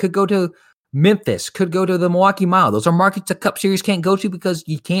Pikes Peak, could go to Memphis, could go to the Milwaukee Mile. Those are markets the Cup Series can't go to because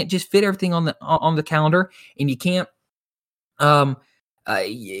you can't just fit everything on the calendar, and you can't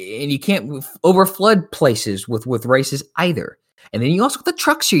overflood places with races either. And then you also have the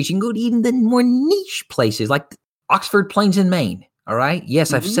Truck Series. You can go to even the more niche places like Oxford Plains in Maine. All right.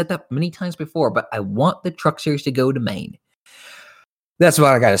 Yes, I've said that many times before, but I want the Truck Series to go to Maine. That's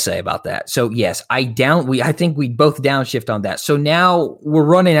what I got to say about that. So yes, I think we both downshift on that. So now we're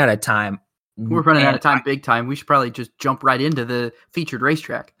running out of time. We're running out of time, big time. We should probably just jump right into the featured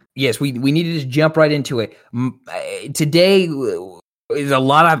racetrack. Yes, we need to just jump right into it. Today is a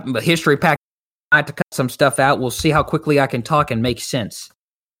lot of history packed. I have to cut some stuff out. We'll see how quickly I can talk and make sense.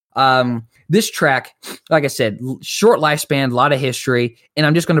 This track, like I said, short lifespan, a lot of history, and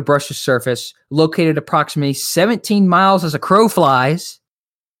I'm just going to brush the surface. Located approximately 17 miles as a crow flies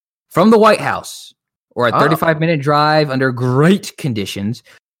from the White House, or a 35-minute drive under great conditions,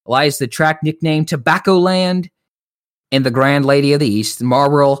 lies the track nicknamed Tobacco Land and the Grand Lady of the East,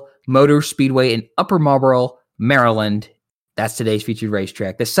 Marlboro Motor Speedway in Upper Marlboro, Maryland. That's today's featured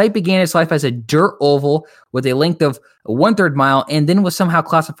racetrack. The site began its life as a dirt oval with a length of 1/3 mile and then was somehow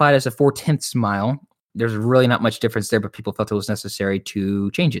classified as a 4/10 mile. There's really not much difference there, but people felt it was necessary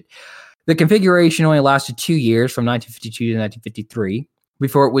to change it. The configuration only lasted 2 years, from 1952 to 1953,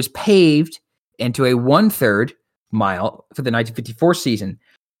 before it was paved into a 1/3 mile for the 1954 season.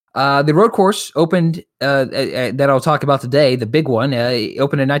 The road course opened, that I'll talk about today, the big one,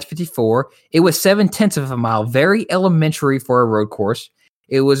 opened in 1954. It was 7/10 of a mile, very elementary for a road course.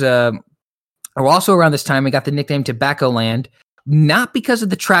 It was also around this time, it got the nickname Tobacco Land, not because of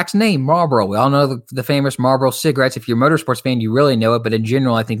the track's name, Marlboro. We all know the famous Marlboro cigarettes. If you're a motorsports fan, you really know it, but in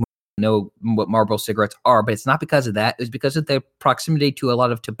general, I think most know what Marlboro cigarettes are, but it's not because of that. It's because of their proximity to a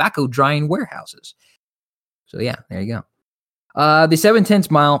lot of tobacco drying warehouses. So yeah, there you go. The 7/10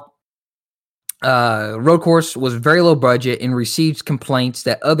 mile road course was very low budget and received complaints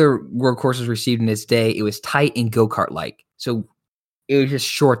that other road courses received in its day. It was tight and go-kart-like. So it was just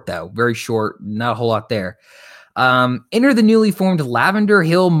short, though. Very short. Not a whole lot there. Enter the newly formed Lavender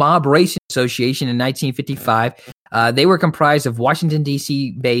Hill Mob Racing Association in 1955. They were comprised of Washington,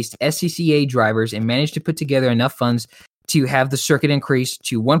 D.C.-based SCCA drivers and managed to put together enough funds to have the circuit increase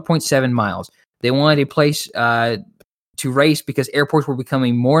to 1.7 miles. They wanted a place to race because airports were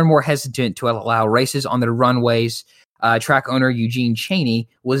becoming more and more hesitant to allow races on their runways. Track owner Eugene Cheney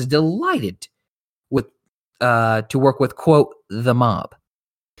was delighted to work with, quote, the mob.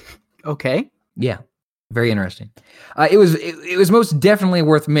 Okay. Yeah. Very interesting. It was most definitely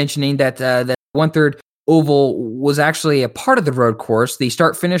worth mentioning that that 1/3 oval was actually a part of the road course. The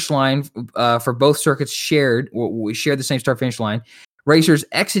start-finish line for both circuits shared the same start-finish line. Racers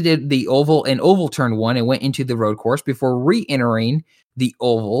exited the oval in oval turn 1 and went into the road course before re-entering the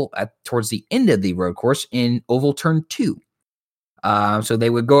oval towards the end of the road course in oval turn 2. So they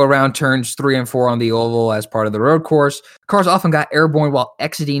would go around turns 3 and 4 on the oval as part of the road course. Cars often got airborne while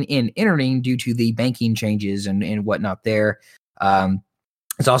exiting and entering due to the banking changes and whatnot there.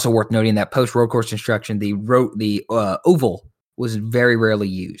 It's also worth noting that post-road course construction, the oval was very rarely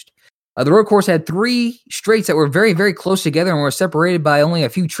used. The road course had 3 straights that were very, very close together and were separated by only a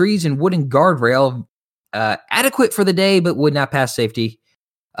few trees and wooden guardrail, adequate for the day, but would not pass safety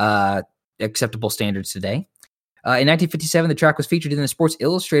acceptable standards today. In 1957, the track was featured in the Sports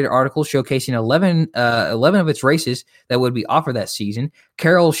Illustrated article showcasing 11 of its races that would be offered that season.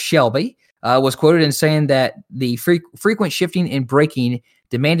 Carroll Shelby was quoted in saying that the frequent shifting and braking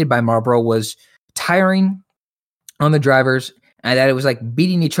demanded by Marlboro was tiring on the drivers, and that it was like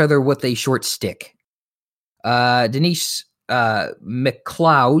beating each other with a short stick. Denise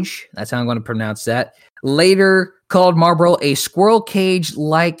McLeod, that's how I'm going to pronounce that, later called Marlboro a squirrel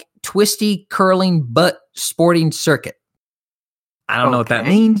cage-like twisty, curling, butt sporting circuit. I don't know what that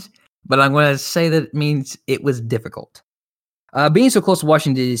means, but I'm going to say that it means it was difficult. Being so close to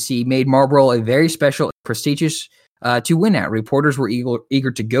Washington, D.C. made Marlboro a very special, prestigious to win at. Reporters were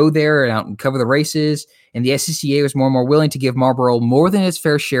eager to go there and out and cover the races, and the SCCA was more and more willing to give Marlboro more than its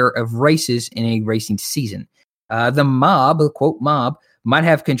fair share of races in a racing season. The mob, the quote mob, might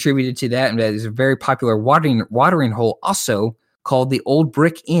have contributed to that, and that is a very popular watering hole also called the Old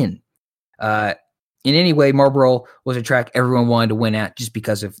Brick Inn. In any way, Marlboro was a track everyone wanted to win at just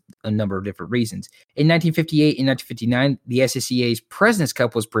because of a number of different reasons. In 1958 and 1959, the SCCA's President's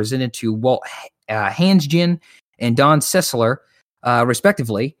Cup was presented to Walt Hansgen and Don Sessler,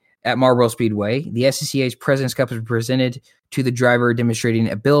 respectively, at Marlboro Speedway. The SCCA's President's Cup was presented to the driver demonstrating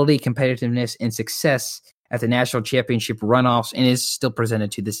ability, competitiveness, and success at the national championship runoffs and is still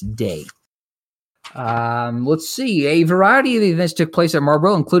presented to this day. Let's see. A variety of events took place at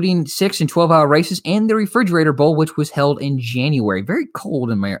Marlboro, including 6 and 12-hour races and the Refrigerator Bowl, which was held in January. Very cold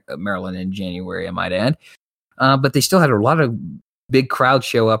in Maryland in January, I might add. But they still had a lot of big crowds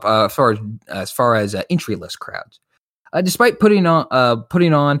show up as far as entry list crowds. Despite putting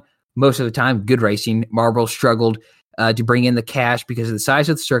on most of the time good racing, Marlboro struggled to bring in the cash because of the size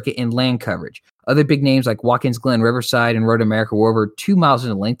of the circuit and land coverage. Other big names like Watkins Glen, Riverside, and Road America were over 2 miles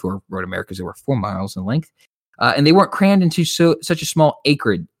in length, or Road America's over 4 miles in length. And they weren't crammed into such a small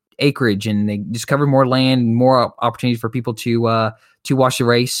acreage, and they just covered more land, more opportunities for people to watch the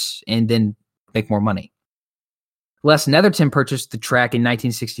race and then make more money. Les Netherton purchased the track in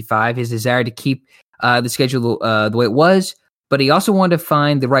 1965. His desire to keep the schedule the way it was, but he also wanted to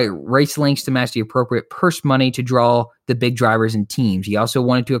find the right race lengths to match the appropriate purse money to draw the big drivers and teams. He also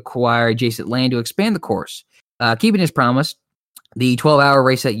wanted to acquire adjacent land to expand the course. Keeping his promise, the 12-hour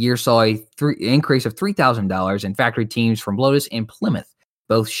race that year saw an increase of $3,000, and factory teams from Lotus and Plymouth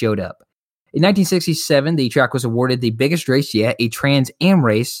both showed up. In 1967, the track was awarded the biggest race yet, a Trans Am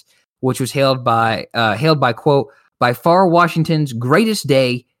race, which was hailed by quote, by far Washington's greatest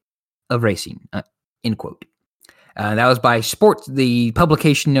day of racing, end quote. That was by the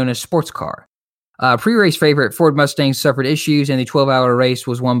publication known as Sports Car. Pre-race favorite Ford Mustang suffered issues, and the 12-hour race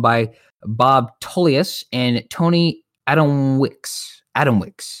was won by Bob Tullius and Tony Adamwicks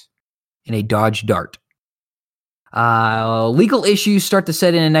in a Dodge Dart. Legal issues start to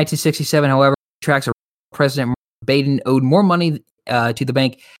set in 1967, however. Track's President Baden owed more money to the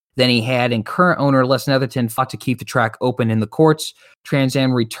bank than he had, and current owner Les Netherton fought to keep the track open in the courts. Trans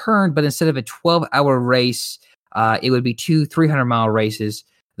Am returned, but instead of a 12-hour race, it would be 2 300-mile races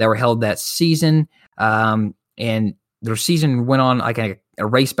that were held that season. And their season went on like a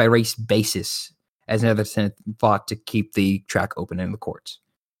race-by-race basis as Netherton fought to keep the track open in the courts.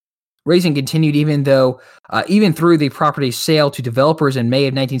 Racing continued even through the property's sale to developers in May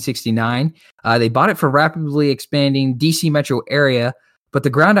of 1969. They bought it for rapidly expanding D.C. metro area, but the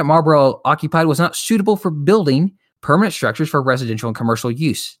ground that Marlboro occupied was not suitable for building permanent structures for residential and commercial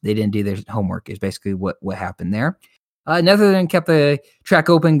use. They didn't do their homework is basically what happened there. Netherton kept the track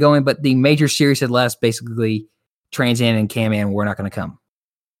open going, but the major series had left. Basically, Trans Am and Can Am were not going to come.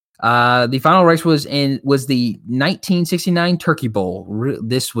 The final race was the 1969 Turkey Bowl.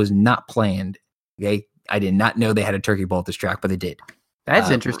 This was not planned. Okay, I did not know they had a Turkey Bowl at this track, but they did.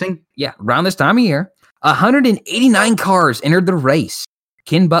 That's interesting. Yeah, around this time of year, 189 cars entered the race.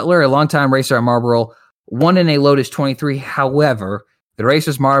 Ken Butler, a longtime racer at Marlboro, won in a Lotus 23. However, the race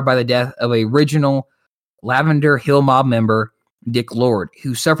was marred by the death of a original Lavender Hill Mob member, Dick Lord,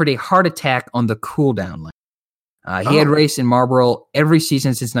 who suffered a heart attack on the cool-down lane. He had raced in Marlboro every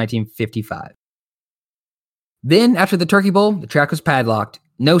season since 1955. Then, after the Turkey Bowl, the track was padlocked.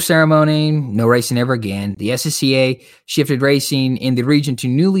 No ceremony, no racing ever again. The SCCA shifted racing in the region to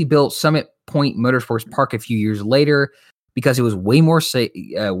newly built Summit Point Motorsports Park a few years later because it was way more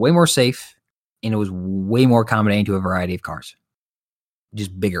safe, and it was way more accommodating to a variety of cars.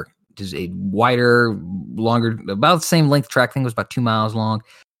 Just bigger, just a wider, longer, about the same length track. I think it was about 2 miles long,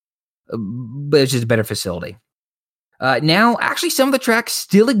 but it's just a better facility. Now, actually, some of the tracks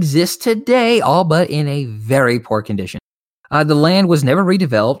still exist today, all but in a very poor condition. The land was never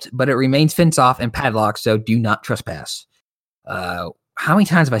redeveloped, but it remains fenced off and padlocked, so do not trespass. How many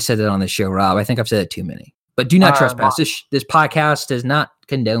times have I said that on this show, Rob? I think I've said it too many. But do not trespass. This podcast does not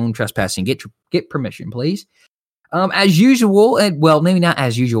condone trespassing. Get permission, please. As usual, well, maybe not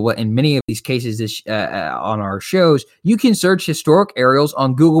as usual, but in many of these cases on our shows, you can search historic aerials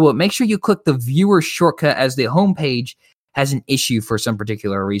on Google, but make sure you click the viewer shortcut as the homepage has an issue for some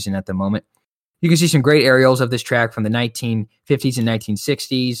particular reason at the moment. You can see some great aerials of this track from the 1950s and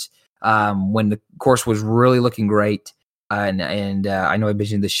 1960s when the course was really looking great. And I know I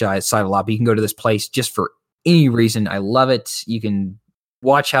mentioned this site a lot, but you can go to this place just for any reason. I love it. You can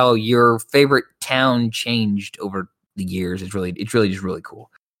watch how your favorite town changed over the years. It's really just really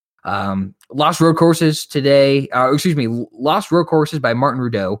cool. Lost Road Courses Lost Road Courses by Martin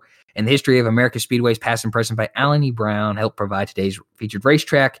Rudeau and the History of America's Speedways Past and Present by Alan E. Brown help provide today's featured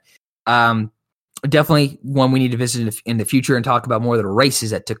racetrack. Definitely one we need to visit in the future and talk about more of the races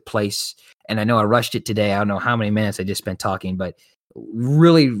that took place. And I know I rushed it today. I don't know how many minutes I just spent talking, but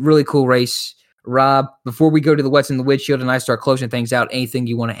really, really cool race. Rob, before we go to the What's in the Windshield and I start closing things out, anything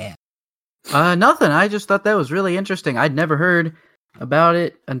you want to add? Nothing. I just thought that was really interesting. I'd never heard about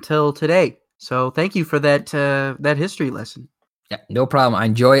it until today. So thank you for that history lesson. Yeah, no problem. I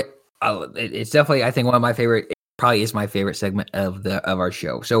enjoy it. It's definitely, I think, one of my favorite probably is my favorite segment of our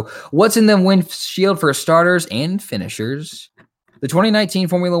show. So what's in the windshield for starters and finishers? The 2019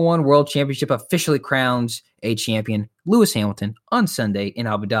 Formula One World Championship officially crowns a champion, Lewis Hamilton, on Sunday in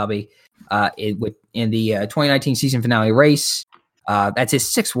Abu Dhabi in the 2019 season finale race. That's his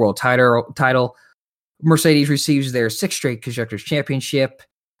 6th world title. Mercedes receives their 6th straight Constructors' Championship.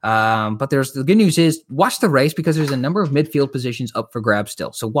 But the good news is, watch the race because there's a number of midfield positions up for grabs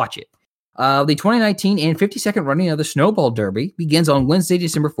still. So watch it. The 2019 and 52nd running of the Snowball Derby begins on Wednesday,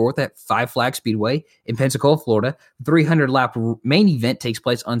 December 4th at Five Flags Speedway in Pensacola, Florida. The 300-lap main event takes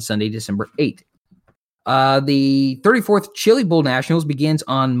place on Sunday, December 8th. The 34th Chili Bowl Nationals begins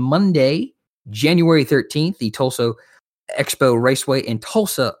on Monday, January 13th. The Tulsa Expo Raceway in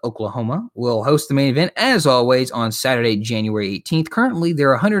Tulsa, Oklahoma will host the main event, as always, on Saturday, January 18th. Currently, there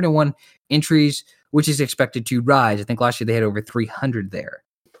are 101 entries, which is expected to rise. I think last year they had over 300 there.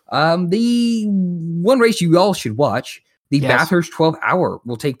 The one race you all should watch, the Bathurst 12 Hour,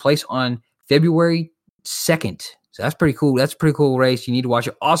 will take place on February 2nd. So that's pretty cool. That's a pretty cool race. You need to watch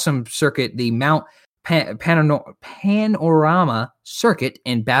it. Awesome circuit. The Mount Panorama Circuit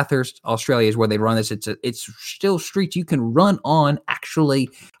in Bathurst, Australia is where they run this. It's still streets you can run on. Actually,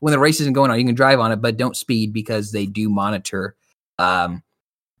 when the race isn't going on, you can drive on it, but don't speed because they do monitor the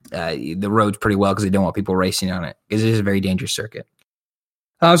roads pretty well because they don't want people racing on it because it is a very dangerous circuit.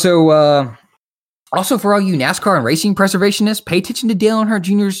 Also for all you NASCAR and racing preservationists, pay attention to Dale Earnhardt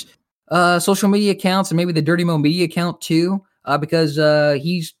Jr.'s social media accounts and maybe the Dirty Mo Media account too, because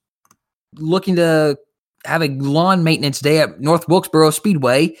he's looking to have a lawn maintenance day at North Wilkesboro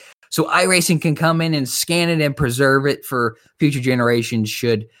Speedway so iRacing can come in and scan it and preserve it for future generations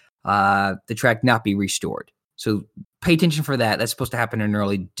should the track not be restored. So pay attention for that. That's supposed to happen in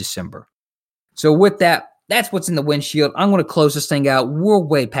early December. So with that, that's what's in the windshield. I'm going to close this thing out. We're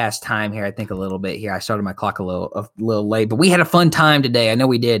way past time here, I think, a little bit here. I started my clock a little late, but we had a fun time today. I know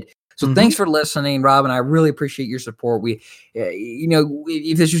we did. So thanks for listening, Rob, and I really appreciate your support. We,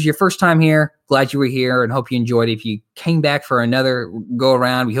 if this was your first time here, glad you were here and hope you enjoyed it. If you came back for another go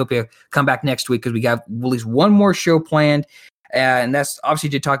around, we hope you come back next week because we got at least one more show planned. And that's obviously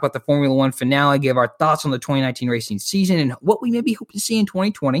to talk about the Formula One finale, give our thoughts on the 2019 racing season and what we maybe hope to see in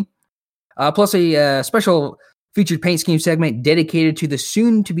 2020. Plus a special featured paint scheme segment dedicated to the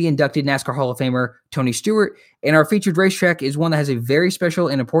soon-to-be inducted NASCAR Hall of Famer Tony Stewart. And our featured racetrack is one that has a very special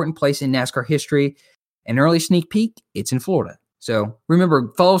and important place in NASCAR history. An early sneak peek, it's in Florida. So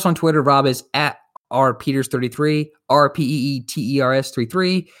remember, follow us on Twitter. Rob is at rpeters33,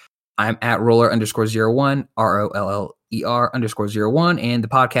 RPEETERS33. I'm at roller_01, ROLLER_01. And the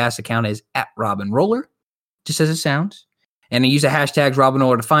podcast account is at Robin Roller, just as it sounds. And use the hashtag Robin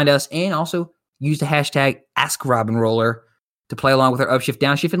Roller to find us, and also use the hashtag Ask Robin Roller to play along with our upshift,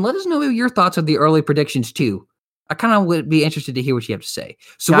 downshift, and let us know your thoughts of the early predictions too. I kind of would be interested to hear what you have to say.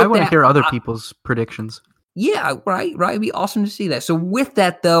 So I want to hear other people's predictions. Yeah, right. It'd be awesome to see that. So with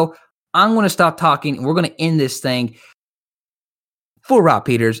that, though, I'm going to stop talking, and we're going to end this thing. For Rob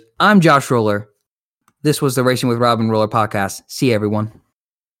Peters, I'm Josh Roller. This was the Racing with Robin Roller podcast. See you, everyone.